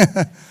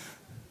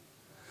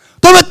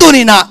to ma tu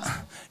ni na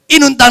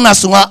inun tang na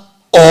sunga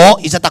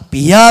o isa tak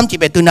piam chi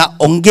betu na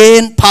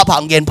ongen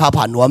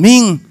pha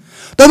nuaming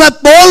to ma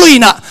polui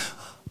na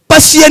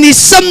pasiani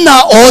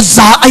samna o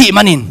za ai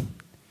manin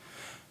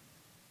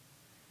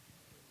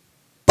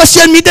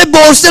pasian mi te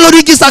bol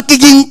selori ki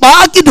sakiging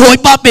pa ki dhoi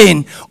pa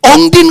pen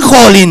ong din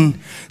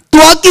kholin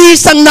tua ki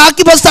sang na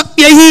ki basak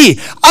pi hi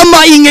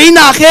ama ingei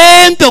na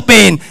khem pe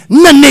pen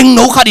naneng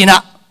no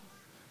khadina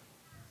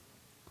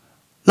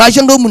lai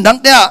chang do mun dang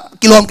te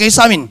kilom ke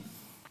samin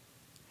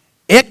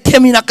ek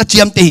themina ka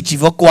chiam te chi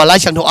vo kwa lai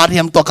chang do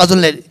ariam to ka zun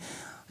le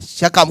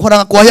sia kam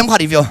khora kwa yam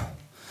khadi vio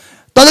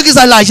to ki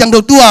sai lai chang do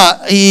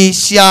tua i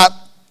sia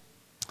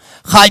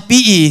khai pi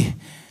i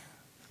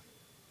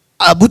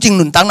bu jing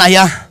nun tang na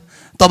ya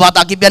to ba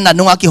ta ki pian na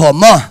nunga ki hom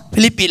mo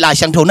philippi lai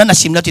chang tho na na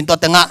sim na tin to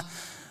tanga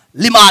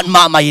liman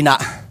ma mai na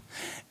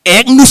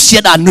ek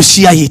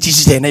nusia hi chi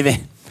chi nei ve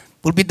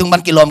pulpi tung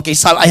ban kilom ke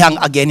sal ayang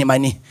again ni mai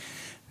ni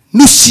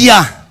nusia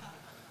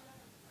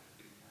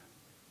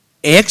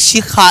ek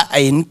sikha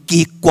ain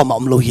ki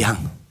kwamam lo yang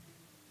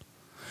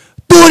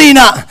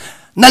turina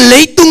na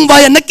leitung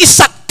baya na ki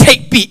sak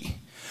theipi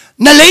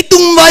na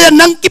leitung baya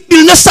nang ki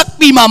pil na sak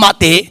pi mama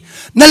te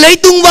na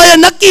leitung baya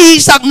na ki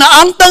sak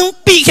na ang tang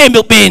pi khem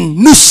pen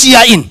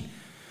nusia in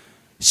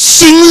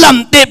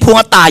singlam te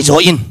phunga tai zo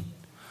in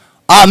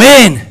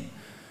amen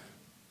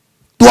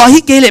tua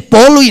hi kele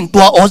poluin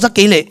tua oza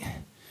kele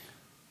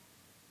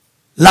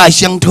lai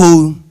siang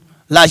thu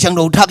lai siang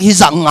do thak hi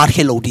zang ngat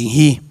khelo ding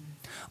hi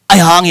ai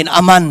hangin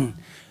aman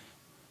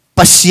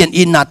pasien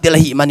in na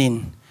telahi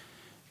manin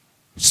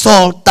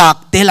sol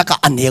tak telaka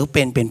aneu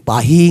pen pa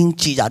hing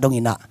chi ja dong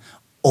ina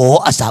o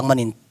asang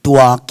manin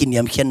tua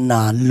kiniam khian na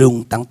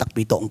lung tang tak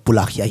pi tong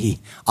pulak hi hi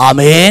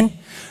amen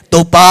to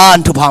pan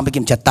thu phang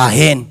bekim chata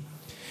hen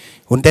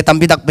hunte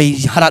tambi tak be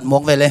harat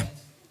mok vele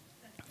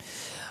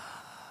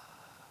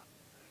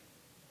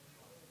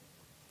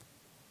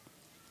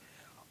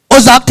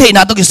ozak the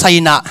na to ki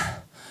saina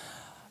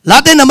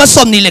late na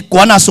masom ni le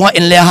kwana sunga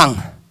en le hang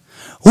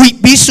hui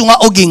bi sunga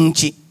oging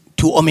chi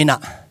thu omina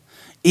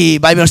i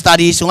bible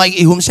study sunga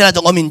i hum sela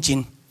jong omin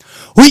chin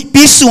hui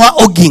bi sunga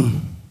oging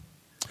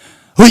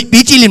hui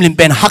bi chi lim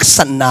pen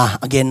haksan na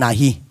again na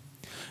hi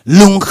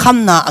lung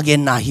kham na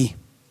again na hi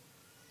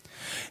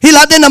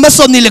hilate na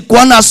masom ni le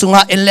kwana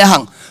sunga en le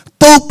hang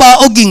to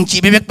pa oging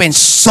chi bebek pen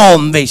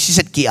som ve si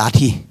set ki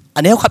athi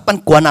aneu khat pan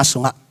kwana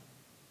sunga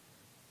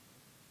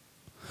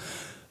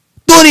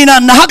ตัวนี้นะ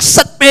นัก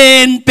สัตว์เ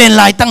ป็น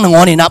ลายตั้งหง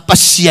อนี่นะปั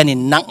สยานิ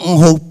นัง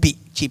โฮปิ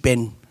จีเป็น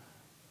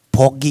พ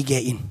อกกิเก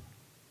อิน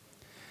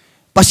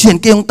ปัสยาน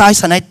เกี่ยงตาย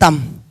สนายต่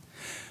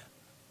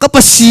ำก็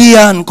ปัสย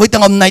านคุยตั้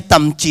งอมนายต่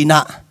ำจีนะ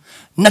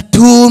นัด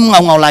ทุ่มเ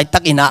งาลายตั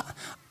กอินะ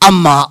อา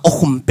มาอ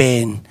คุมเป็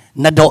น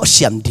นัดโดเ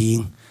สียมดิ่ง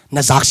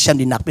นัดซักเสียม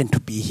ดินักเป็นทุ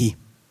ปีฮี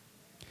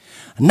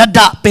นัดด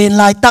ะเป็น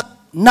ลายตัก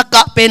นักก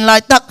ะเป็นลา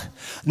ยตัก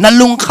นัด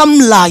ลุงค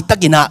ำลายตัก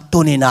อินะตั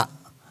วนี้นะ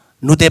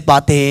นุเตปา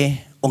เต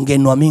องเก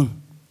นวมิง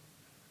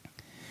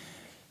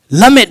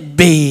ละเม็ดเ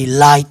บ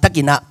ลายตัก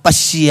อินะปั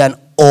สยาน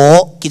โอ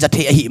กิจเท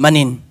อหิมั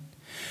นิน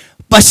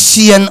ปัส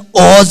ยานโอ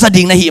จะ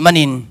ดิ่งนะหิมั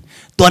นิน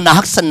ตัวนั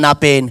กสันนา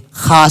เป็น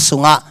ข้าสุ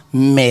งะ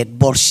เมด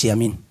บอลเสีย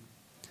มิน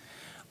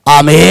อา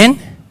เมน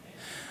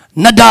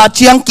นาดาเ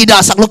ชียงกิดา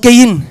สักโลเก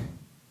ยิน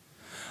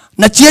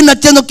นาเชียน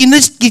ตัวกิ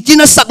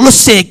นสักโล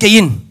เซเก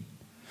ยิน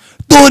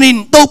ตัวนิน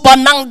ตัวปัน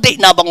นั่งเด็ก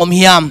นาบังอม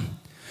ฮิยาม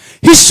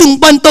ฮิสุง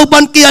ปันตัวปั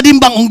นกียดิม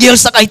บังองเกล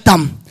สักไอตั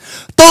ม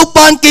ตัว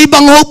ปันกีบั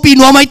งโฮปี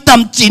นัวไม่ตั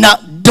มจีน่า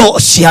โด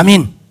เสียมิ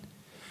น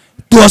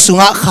ตัวสุ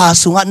งะข้า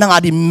สุงะนั่งอ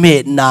ดีเม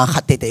ดนาขั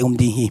ดเตะ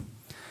ดีฮี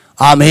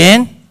อาเมน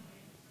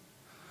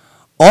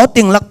โอ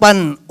ติงลักปัน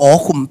โอ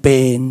คุมเป็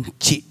น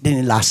จิดิน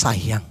ลาสา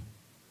ยัง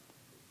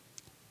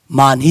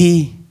มันฮี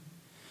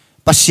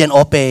ปัสยันโอ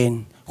เป็น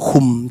คุ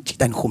มจิ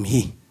ตันคุม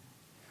ฮี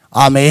อ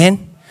าเมน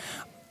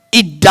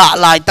อิดา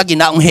ลายตะกิ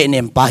นองเฮเน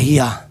มปาฮี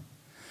ย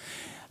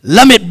ล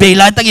ะเม็ดเบ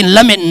ลายตะกินล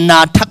ะเม็ดนา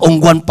ทักอง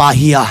กวนปา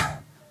ฮีย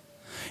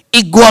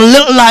อีกวนเลื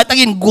อลายตะ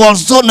กินกวน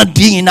โซน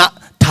ดิ่งนะ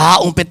ท้า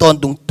องเปตอน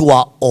ตุงตัว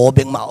โอเบ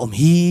งมาอม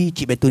ฮี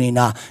จิเปตุนี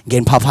นะเก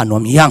ณฑ์พาฟันว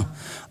มยัง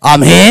อา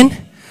เมน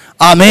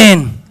อาเมน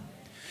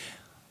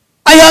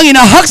อายังอิน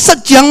ะฮักสัจ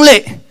ยังเล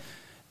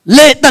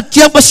ะตัดเ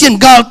ชียงปัสยัน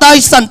กาลตาย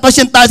สันปัส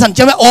ยันตายสันเ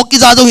ชื่อไหมโอกิ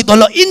จาจงหิต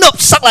โลอินบ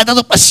สักหลายตั้ง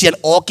ปัสยัน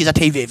โอกิจาเ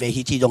ทเวเว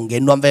ฮิจิจงเก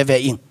ณฑ์นวมเวเว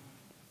อิง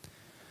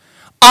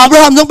อับร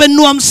าฮัมจงเป็น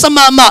นวมสม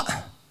ามะ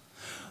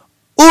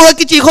อุร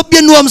กิจิเขาเป็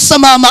นนวมส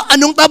มามะอัน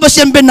นุงตาปัส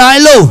ยันเป็นนาย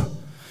โล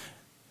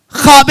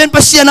ข้าเป็น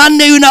ปัสยันอัน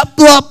เนยนะ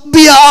ตัวเ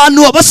บียอัน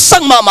นัวปัสสั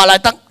งมาลาย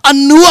ตั้งอัน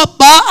นัว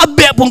ป้าอับเบ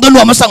ะพงตัวนั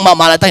วปัสสัง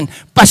มาลายตั้ง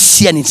ปัส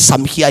ยันอินสั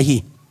มขีอาฮี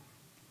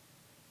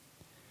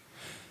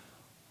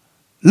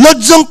ลด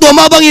จงตัวม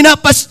าบังอินะ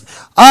ปัส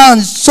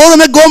โซโลเ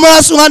มโกมา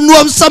สุงานนว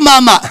มสมา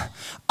มะ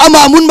อาม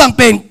ามุนบางเ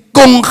ป็นก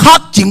งคั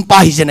กจิงไป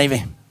เจนไอเว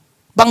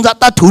บางจัต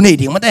ตาถูนี่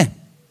ดิ่งมาเต้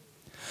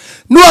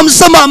นวม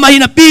สมามะหิ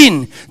นะปีน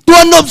ตัว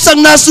นบสัง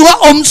นาสุง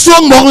อมสว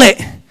งมองเละ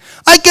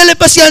ไอเกล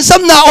ปัสยันสั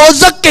มนาโอ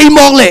ซักเกยม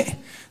องเละ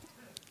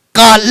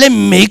การเล่น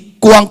เม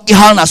กวางกิ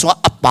ฮานาสุง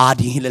อัปปา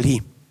ดิ่งฮิเลลี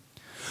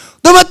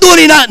ตัวมาตัว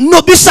นี้นะน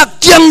บิสัก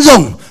เจียงจ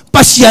ง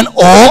ปัสยันโ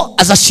อ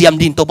อาซาเซียม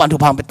ดินตัวปันทุ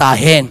พังเปตา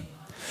เฮน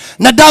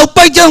นาดาวไป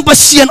จังปั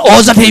สยันโอ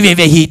จะเทเวเ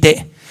วฮีเต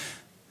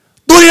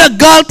ตัวนี้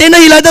กาลเตนะ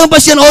ฮิลาดังปั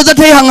สยันโอจะเ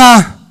ทหังอ่ะ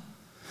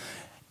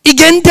อีกเ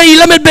กนเทฮิ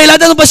ลาเมดเบลา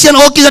ดังปัสยันโ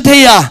อกิจะเที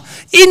ย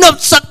อินบ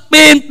สักเ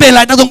ป็นล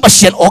ายดังปัส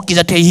ยันโอกิ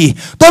จะเทฮี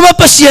ตัวมา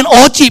ปัสยันโอ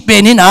จีเป็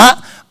นนี่นะ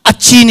อัจ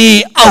ฉริ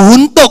อาหุ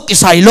นโตกิ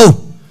ไซโล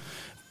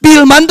บิ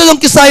ลมันต้อง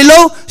กิไซโล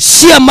เ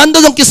สียมันต้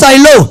องกิไซ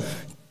โล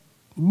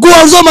กัว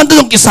โซมันต้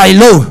องกิไซ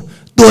โล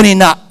ตัวนี้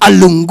นะอัล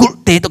ลุงกุ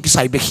เตต้องกิไซ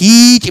เบฮี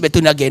จีเป็นตั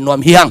วนี้เกนนวม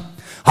เฮียง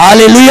ฮาเ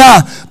ลลูยา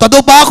ตั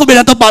วป้าคุณเป็น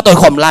ตัวป้าตัว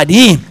ขมลาย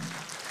ดี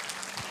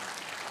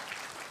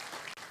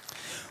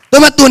ตัว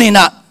มาตัวนี้น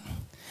ะ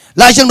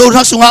ลายช่างดู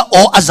ทักษุงะโอ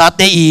อาซาเ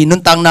ตอีนุน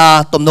ตังนา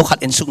ตมโนขัด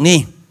เอ็นสุกนี้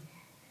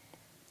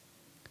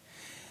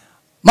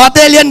มาเต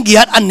เลียนเกีย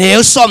รติอันเหว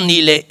ซ้อมนี่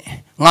เละ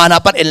งานา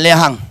ปัดเอ็นเล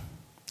หัง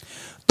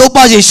ตัวป้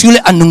าเยซูเล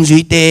ะอันนุงจุ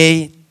ยเต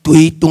ตุ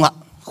ยตุงะ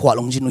ขวาล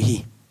งจินุฮี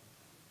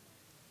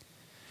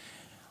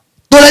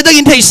ตัวอะไรตั้ง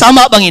อินเทสาม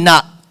าบังอินะ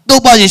ตัว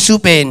ป้าเยซู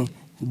เป็น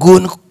กุ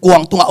นกวา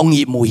งตุงะอง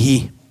อีมูฮี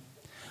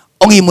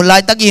องอีมุลา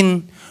ยตั้งอิน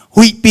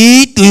หุยปี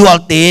ตุยวอล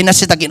เตนั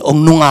สตั้งอินอง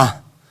นุงะ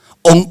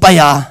องปาย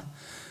า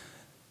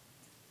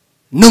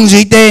นุ่งจุ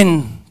ยเต้น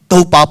ตั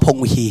วป้าพง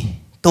ฮี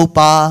ตัว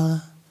ป้า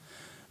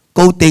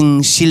กูติง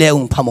สิเลง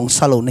พามงส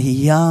โลนฮี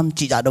ยาม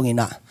จิจาดงอิ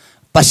นะ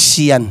ปัส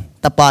ยัน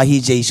ตาป้าฮี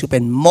เจสุเป็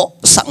นโม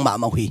สังมา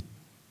มาฮี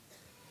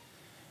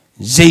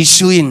เจ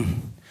สุอิน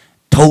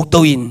ทูโต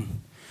อิน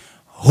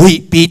หุย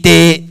ปีเต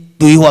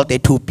ตุยวอลเต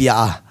ทูปีอ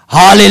าฮ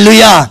าเลลู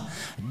ยา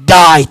ไ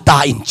ด้ตา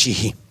อินจี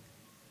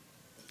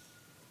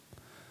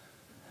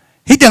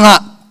ฮิตงะ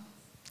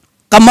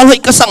กำมาหุย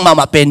ก็สั่ง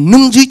มาเป็น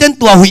นุ่งจีเต้น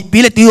ตัวหุยปี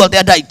เล็ตุยวอลเต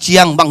ได้เจี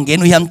ยงบางเกน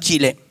หุยามจี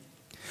เล่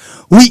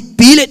หุย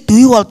ปีเล็ตุ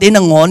ยวอลเต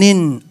นังงอนิน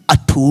อั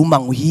ฐุมั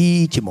งฮี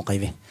จิโมกไอ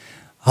เว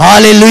ฮา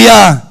เลลูยา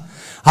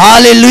ฮา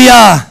เลลูย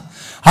า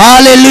ฮา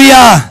เลลูย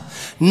า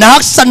นั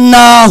กสันน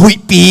าหุย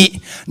ปี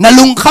นา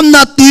ลุงคำน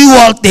าตุยว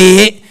อลเต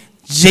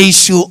เย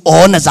ซูโอ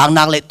นาจาง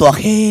นักเล็ตัวเ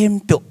ข้ม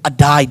เปียวอ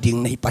ดายดิ่ง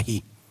ในปะฮี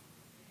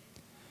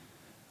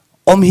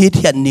อมฮิตเ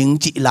หียนหนิง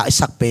จิลา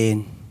สักเป็น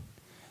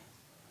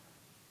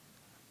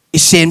อิ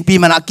เซนปี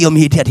มันอากิอม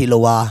ฮิตเหียทิโล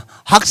วา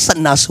ฮักสัน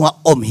นาสวะ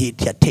อมฮิต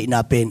เหียเทนา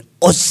เป็น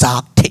โอซั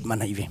กเทมัน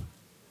ไอเว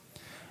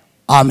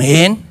อาเม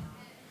น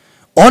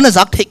โอนา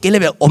ซักเทกิเล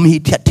เบอมฮิ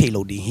ตเหียเทโล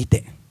ดีฮิเต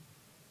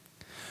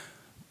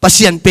ปัส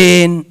ยันเป็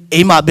นเอ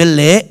มาเบลเ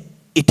ล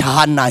อิท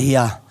านนาเฮีย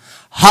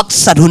ฮัก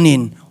สัดุนิ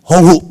นโฮ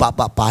hong hu pa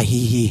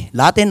hi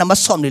late na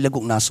masom ni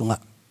leguk na sunga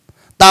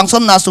tang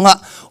som na sunga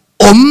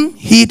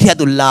hi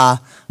thiatullah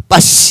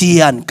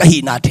pasian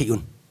kahina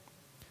theyun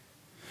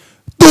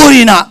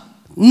turina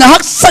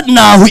nahak sat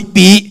na hui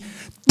pi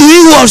tui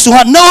wal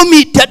sunga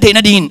naomi thiat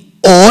na din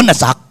o na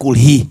sakul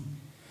hi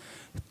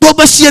to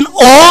pasian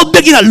o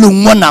begina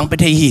lungwan nang pe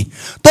thei hi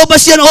to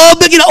pasian o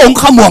begina ong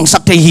khamwang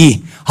sak thei hi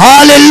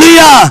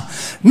hallelujah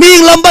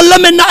ming lambal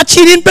lamen na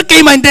chinin pe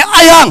kei main te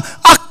ayang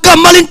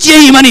akamalin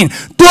chei manin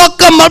to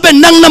kamal pe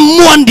nang na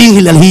muan ding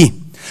hilal hi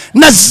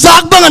na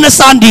zak bang na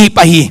sandi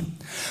pa hi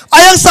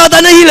ayang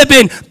sada na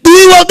hilepen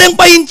tui wal teng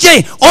pa in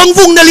chei ong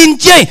vung na lin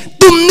chei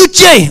tum nu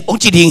chei ong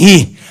chi ding hi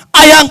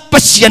ayang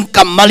pasian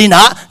kamalina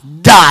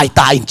dai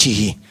ta in chi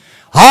hi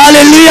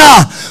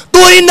hallelujah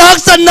tui nak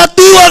san na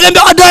tui wal kem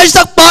adai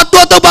sak pa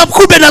to bab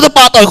khu be na to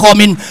pa toy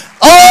khomin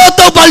o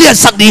to palian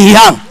sak di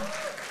hang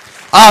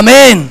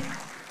amen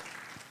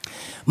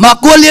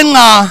makulian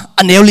nga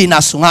aneli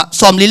na sunga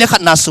somli le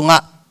khat na sunga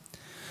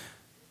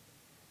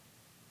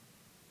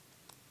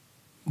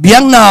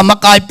biang na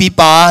makai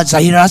pipa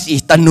Jairus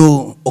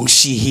itanu ong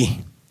sihi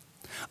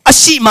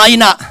asi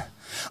maina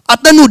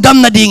atanu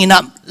dam na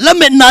dingina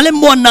lamet na le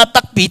mon na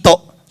tak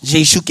pito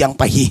Jesu kyang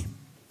pahi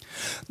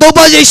to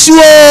ba Jesu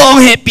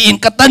ong happy in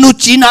katanu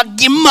china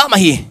gimma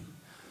mahi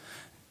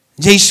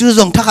Jesu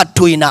zong thakat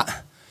tuina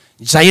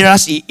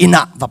Jairus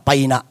ina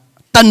vapaina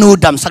tanu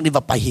dam sak di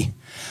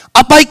vapahi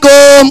apai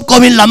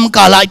komin lam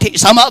kalai the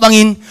sama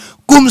bangin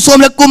kum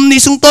som le kum ni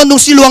sung ton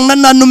nung siluang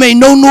nan nu mei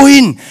no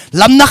nuin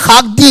lam na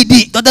khak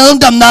di to dang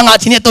dam na nga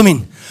thine tomin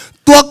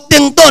tuak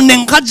teng to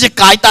neng khat je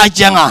kai tai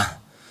changa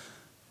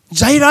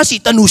Jairus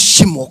tanu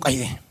simo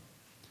kai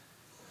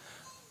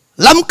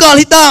lam kal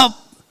hita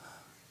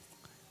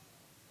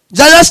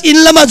Jairus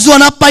in lama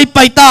zuana pai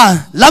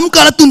ta lam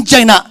kal tun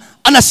chaina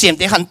ana sem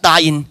te han ta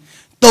in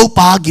to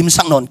pa gim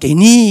sang non ke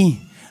ni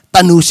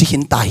tanu si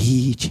hin ta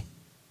hi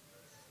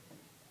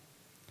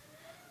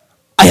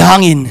ay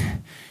hangin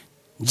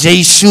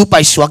Jesu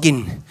pai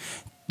swagin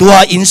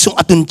tua insung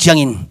atun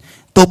changin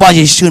to ba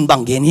Jesu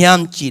bang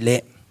geniam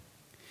chile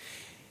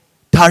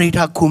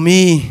tharita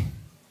kumi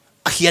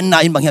akhian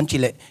na in bang hiam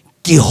chile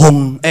ki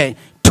hong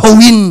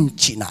thowin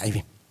chi na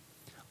ai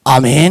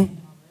amen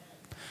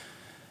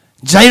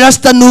Jairus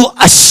tanu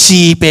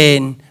asi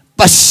pen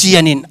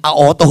pasianin a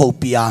auto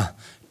hopia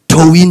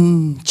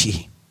thowin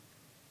chi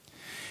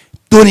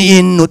tuni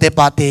in no te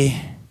pate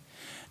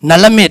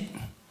nalamit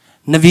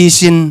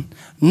navisin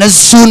na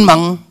sun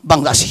mang bang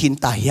la sin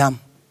ta hiam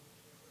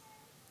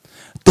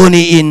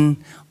tuni in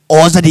o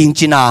za ding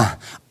china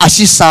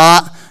asisa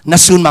na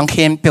sun mang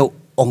khem pe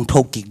ong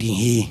thok ki ding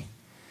hi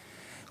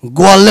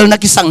gwal le na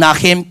ki sang na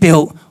khem pe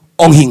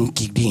ong hing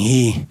ki ding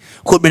hi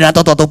khut bena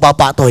to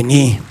pa toy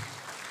ni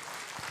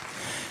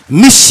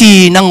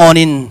misi na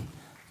ngonin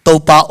to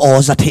pa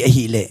o za the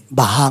hi le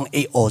bahang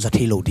e o za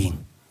the lo ding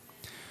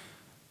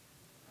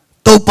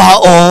to pa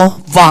o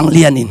wang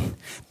lianin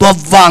to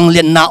wang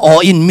lian na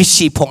o in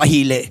misi phong a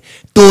hi le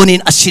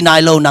tunin asinai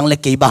lo nang le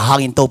ke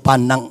bahangin to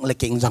pan nang le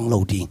keng jang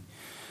lo ding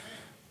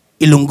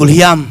ilunggul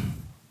hiam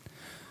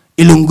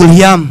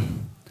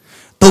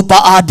to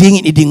pa ading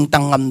in iding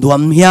tangam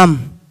duam hiam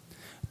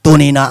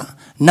tunina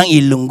nang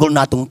ilunggul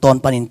na tung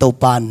ton panin to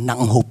pan nang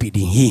hopi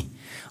ding hi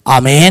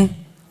amen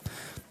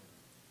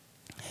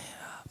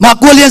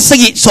makulian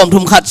sagi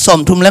som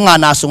thum le nga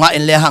na sunga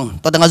en le hang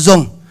to danga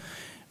zong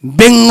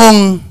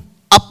bengong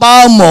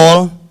apaw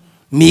mol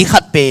mi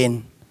khat pen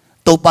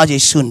to pa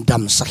Jesu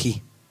dam sakhi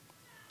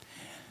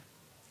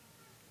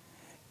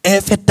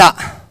efeta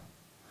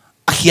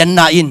akhian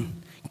na in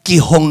ki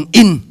hong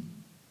in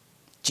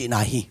china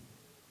hi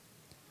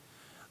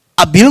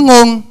abil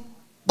ngong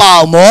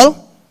paw mol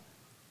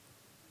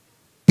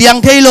piang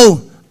thailo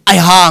ai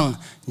hang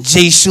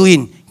Jesu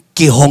in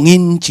ki hong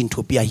in chin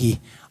thu pia hi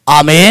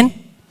amen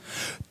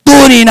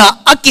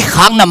tunina aki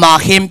khang na ma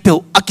khem pe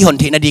aki hon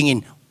thina ding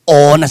in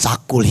o na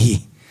sakul hi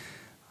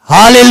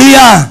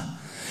hallelujah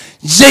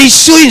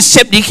Jesu in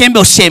sep di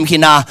kembo sem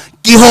hina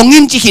ki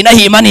hongin chi hina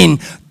hi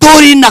manin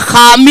turin na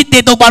khamit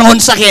te to pan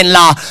hon sa hen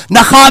la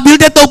na khabil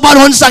te to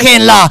pan hon sa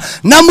hen la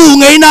na mu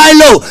ngei nai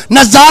lo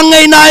na zang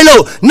ngei nai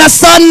lo na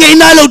san ngei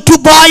nai lo thu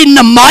ba in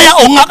na maya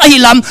onga ka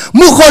hilam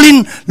mu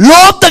kholin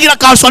lop ta kira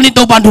kal sonin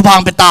to pan thu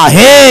bang pe ta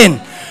hen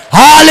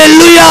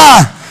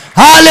hallelujah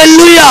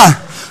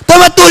to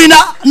ma turin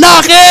na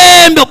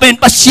kembo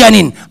pen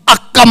pasianin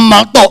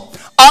akamal to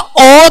a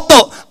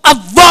oto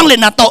avang le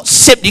na to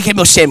sep di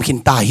kembo sem kin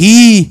ta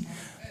hi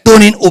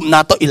tunin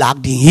na to ilak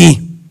ding hi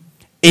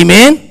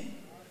amen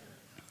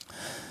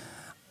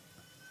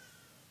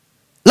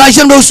lai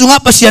sang do sunga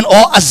pasian o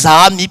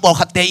azam mi pol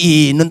khatte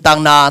i nun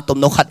tang na tom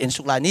no khat en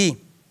sukla ni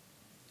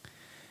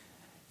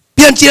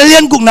pian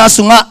chilian guk na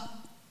sunga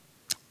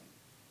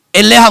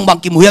ele hang bang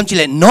ki muhiam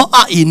chile no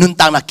a i nun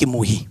tang na ki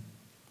muhi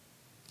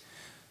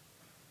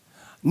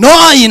no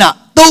a ina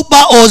to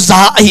pa o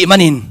za a hi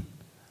manin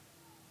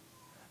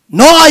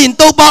no ain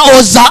to pa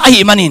o za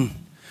hi manin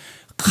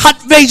khat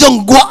ve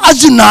jong gwa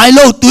azunai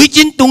lo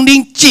tuichin tung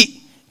ding chi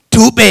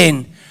thu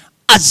pen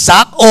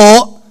azak o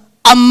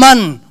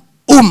aman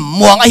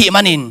muang ahi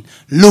manin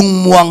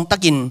lung muang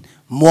takin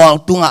muang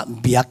tunga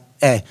biak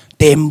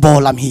tembo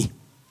lam hi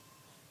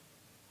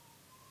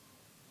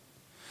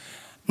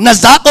na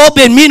zak o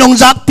pen mi nong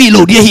zak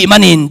pilo dia hi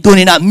manin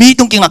tunina mi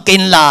tung kinga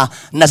ken la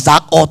na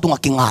zak o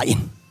tunga kingain.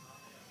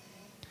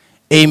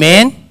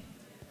 Amen.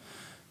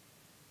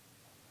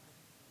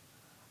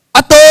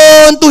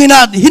 Aton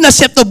tunina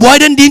hinasep to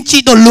buhay den din chi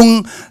to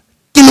lung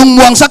kilung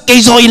muang sak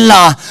keizo in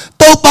la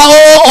to pa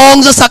o ong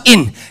za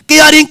sakin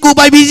kaya rin ku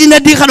bai bizin na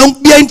di kanong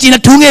biyain chi na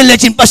tungen le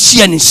chin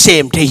pasien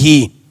sem te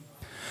hi.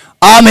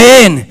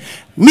 Amen.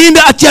 Mi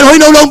me atian hoi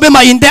no long pe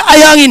ma in te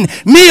ayangin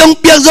mi yong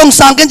piak zong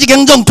sang ken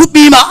chikeng zong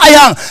thupi ma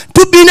ayang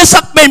thupi na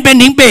sak pen pen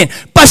ding pen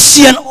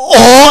pasien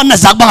o na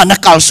zak bang na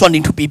kal son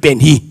ding thupi pen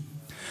hi.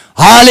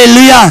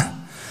 Hallelujah.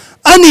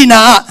 Ani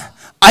na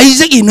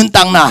Isaac inun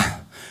tang na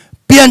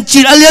pian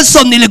chil alias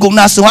som ni le gong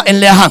na sunga en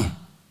le hang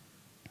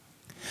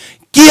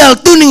kial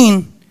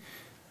tunin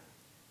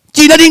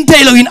china ding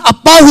thailo in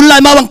apa hulai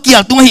ma bang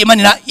kial tunga hi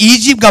manina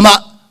Egypt gama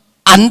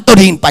anto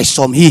ding pai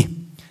som hi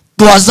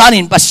tua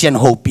zanin pasien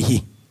ho pi hi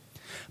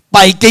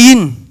pai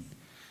kein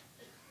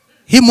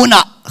himuna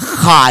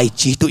khai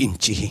chi tu in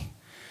chi.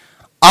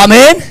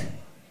 Amen.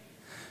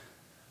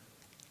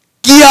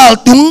 Kial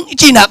tung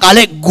china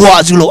kale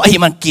gwa zulo ai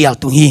man kial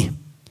tung hi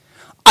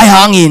ai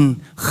hangin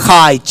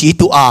khai chi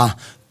tu a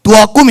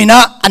tua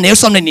kumina anel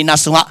som ni na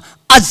sunga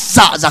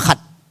azza zakhat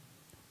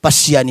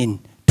pasianin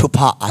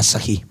thupa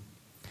asahi.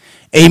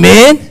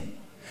 Amen.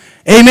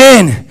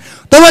 Amen.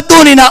 Tama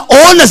tunina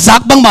on na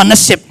zak bang man na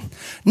sep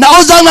na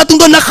ozang na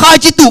tungton na khai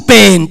chi tu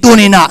pen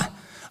tunina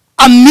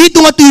ammi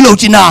tunga tuilo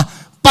china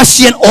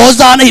pasien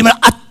oza na himan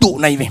atu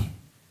na ive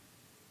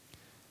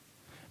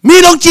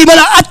mi dong chi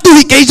mana atu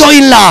hi keizo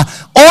in la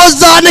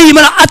oza na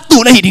himan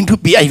atu na hiding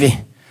thupi aive.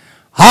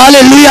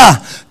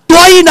 Hallelujah.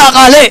 Tuai na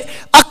kale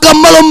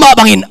akamalom ma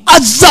bangin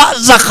azza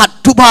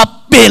zakhat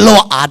thupa pelo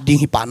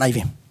ading hi pa na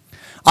ive.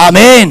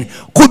 Amen.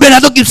 Kuben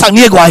ato kip sang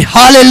gwai.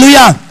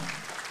 Hallelujah.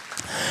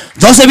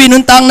 Joseph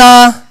nun tang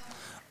na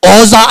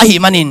oza ahi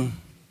manin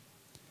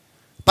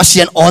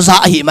pasien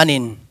oza ahi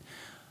manin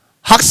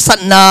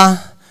haksan na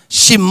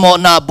simmo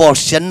na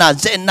borsian na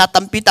zen na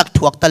tampitak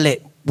thuak tale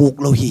buk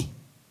lo hi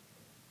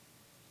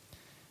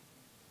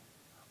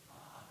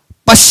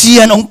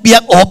pasien ong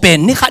piak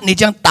open ni khat ni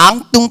jang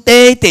tang tung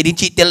te din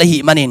chi te la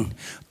hi manin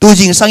tu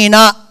jing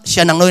sangina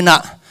siya nang noi na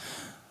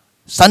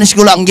san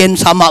school anggen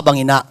sama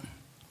bangina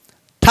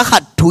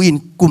thakhat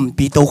thuin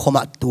kumpi to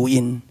khoma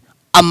tuin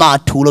ama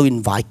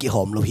thuloin vai ki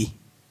hom lo hi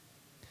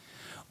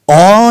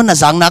o na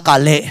jang na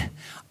kale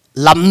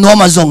lam no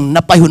ma zong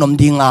na pai hunom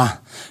dinga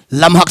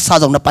lam hak sa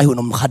jong na pai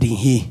hunom khading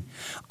hi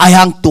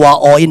ayang tua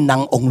o in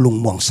nang ong lung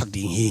mong sak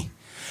ding hi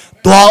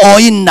tua o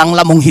in nang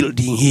lam ong hil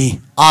ding hi.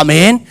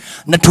 Amen.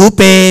 Na thu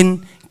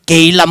pen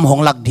ke lam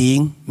hong lak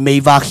ding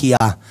meiwa khia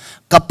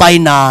kapai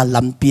na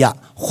lampia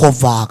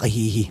khowa ka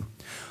hi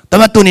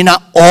tama tunina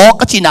o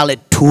ka china le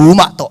thu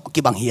ma to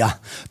ki bang hiya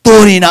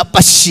tunina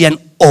pasien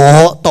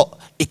o to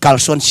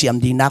ikalson siam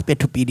ding nak pe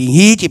thu pi ding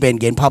hi chi pen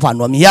gen pha phan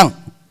nom yang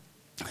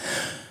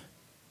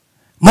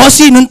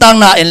mosi nun tang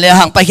na en le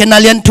hang pa hian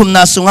alian thum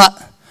na sunga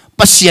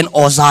pasien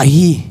oza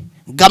hi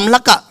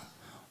gamlaka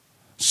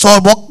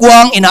sorbok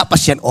kwang ina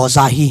pasien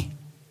oza hi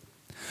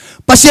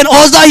pasien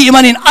oza hi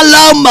manin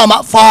alam mama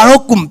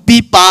faro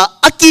kumpi pa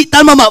aki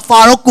tan mama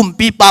faro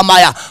kumpi pa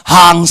maya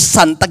hang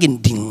san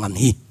takin dingam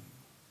hi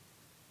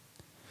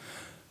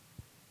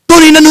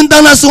turin nun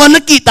tang na sunga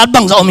nakitat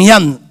bang za om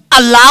hiam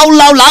alaw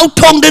law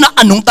thong de na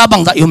anung ta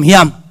bang za yum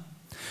hiam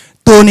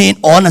tunin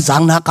on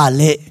jang na ka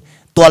le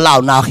tua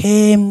lao na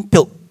hem pe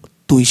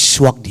tui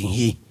suak ding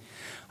hi.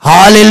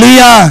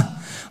 Hallelujah.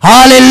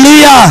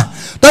 Hallelujah.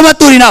 Tama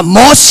turina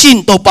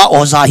mosin to pa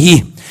oza hi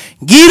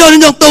giro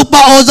ni to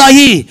pa oza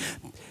hi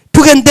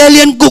thuken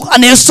delian guk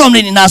ane som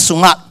ni na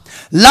sunga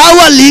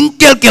lawa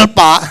lingkel kel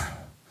pa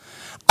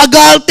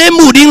agal te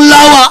muding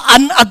lawa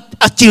an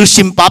achil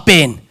sim pa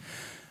pen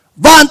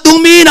van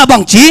tung mi na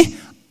bang chi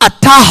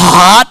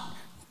athahat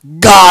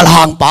gal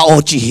hang pa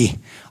o chi.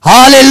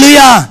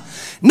 Hallelujah.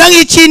 Nang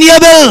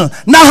ichiniabel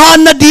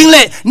nahan na ding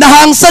le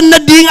nahang san na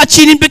ding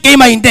achinin pe kay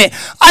mainte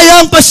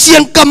ayang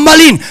pasien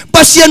kamalin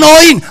pasien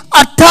oin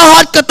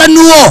atahat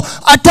katanuo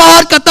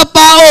atahat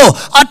katapao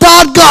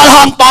atahat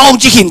galhang paong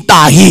chihin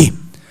tahi.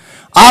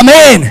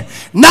 Amen.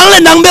 Nang le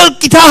nang bel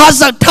kita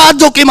hasak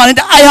thajo kay mainte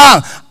ayang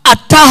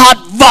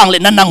atahat wang le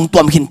nanang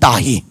tuam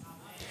hintahi.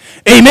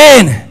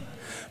 Amen.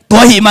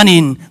 Tuahi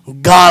manin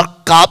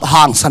gal kap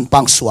hang san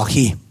pang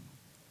suahi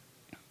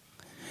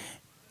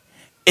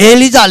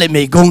Eliza le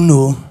may gong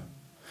nu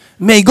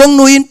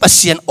in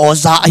pasien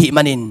oza ahi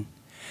manin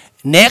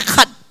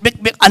nekhat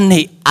bek an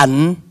hi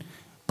an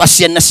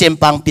pasien na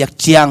sempang piak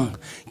chiang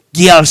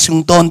gial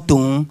sung ton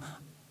tung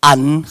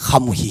an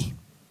khamuhi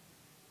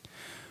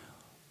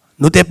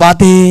nute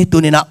pate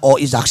tunina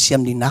o izak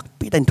siam dinak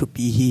pitan thu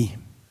pi hi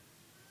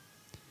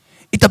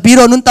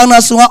itapiro nun tang na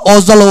sunga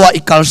ozalowa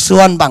ikal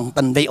suan bang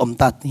tan vei om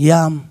tat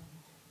hiam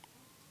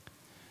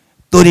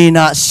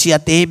tunina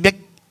siate bek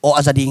o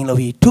aza ding lo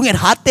hi thungen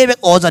hat te bek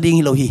o za ding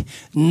lo hi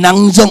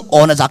nang jong o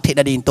na jak the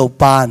na din to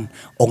pan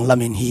ong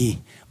lamin hi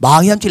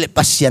bagyam chile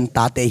pasien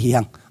ta te hi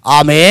hang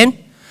amen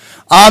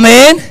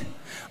amen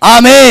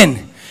amen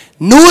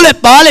nu le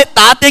pa le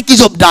ta te ki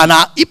job dana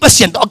i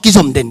pasien to ki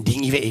jom den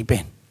ding i ve e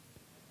pen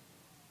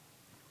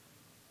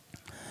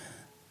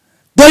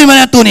doi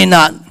mana tunin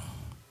na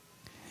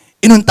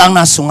inun tang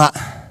na sunga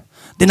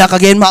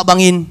dinakagen ma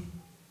bangin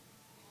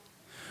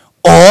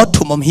o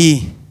thumom hi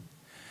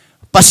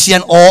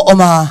pasien o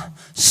oma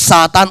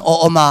satan o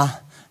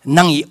oma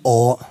nangi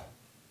o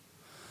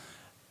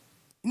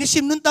ni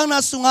sim nun tang na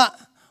sunga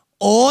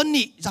o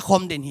ni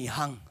zakhom den hi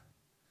hang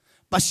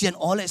pasien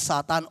o le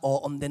satan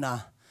o om dena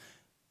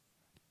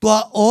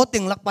tua o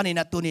ting lak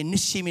panina tunin ni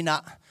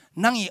simina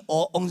nangi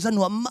o ong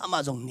zanwa ma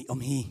jong ni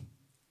om hi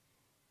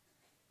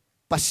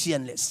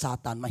pasien le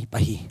satan mai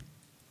pahi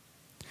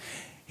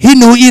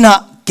hinu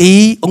ina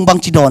ke ong bang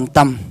chidon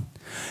tam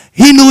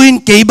hinuin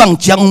ke bang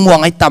chiang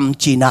muang ai tam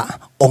china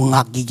ong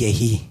ngak gi ge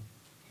hi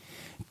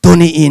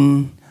tuni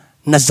in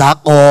na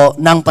zak o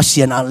nang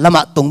pasien ang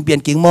lama tung pian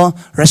king mo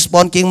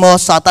respond king mo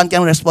satan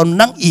kyang respond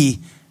nang i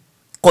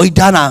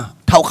koidana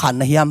thau khan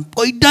na hiam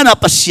koidana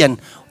pasien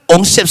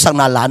ong sep sang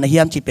na la na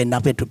hiam chi pen na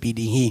pe tu pi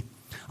di hi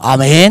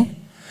amen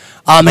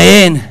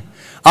amen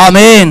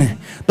amen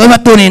toy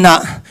ma tuni na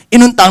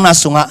inun tang na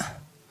sunga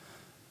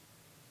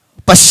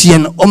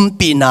pasien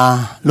pi na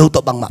lo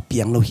to bang ma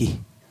piang lo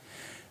hi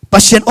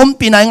pasien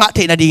pi na nga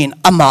the na dingin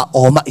ama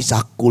o ma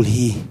izakul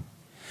hi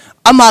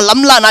ama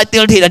lamla na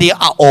tel the na di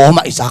a o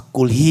ma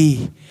izakul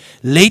hi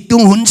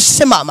leitung hun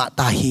sema ma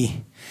ta hi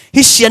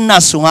hi sian na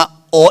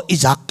sunga o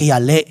izakia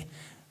le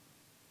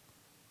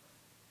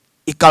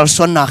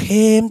ikalson na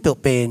hem to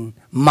pen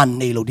man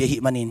nei lo dia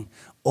hi manin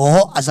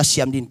o aza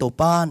siam din to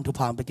pan tu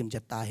phang pe kim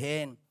jata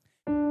hen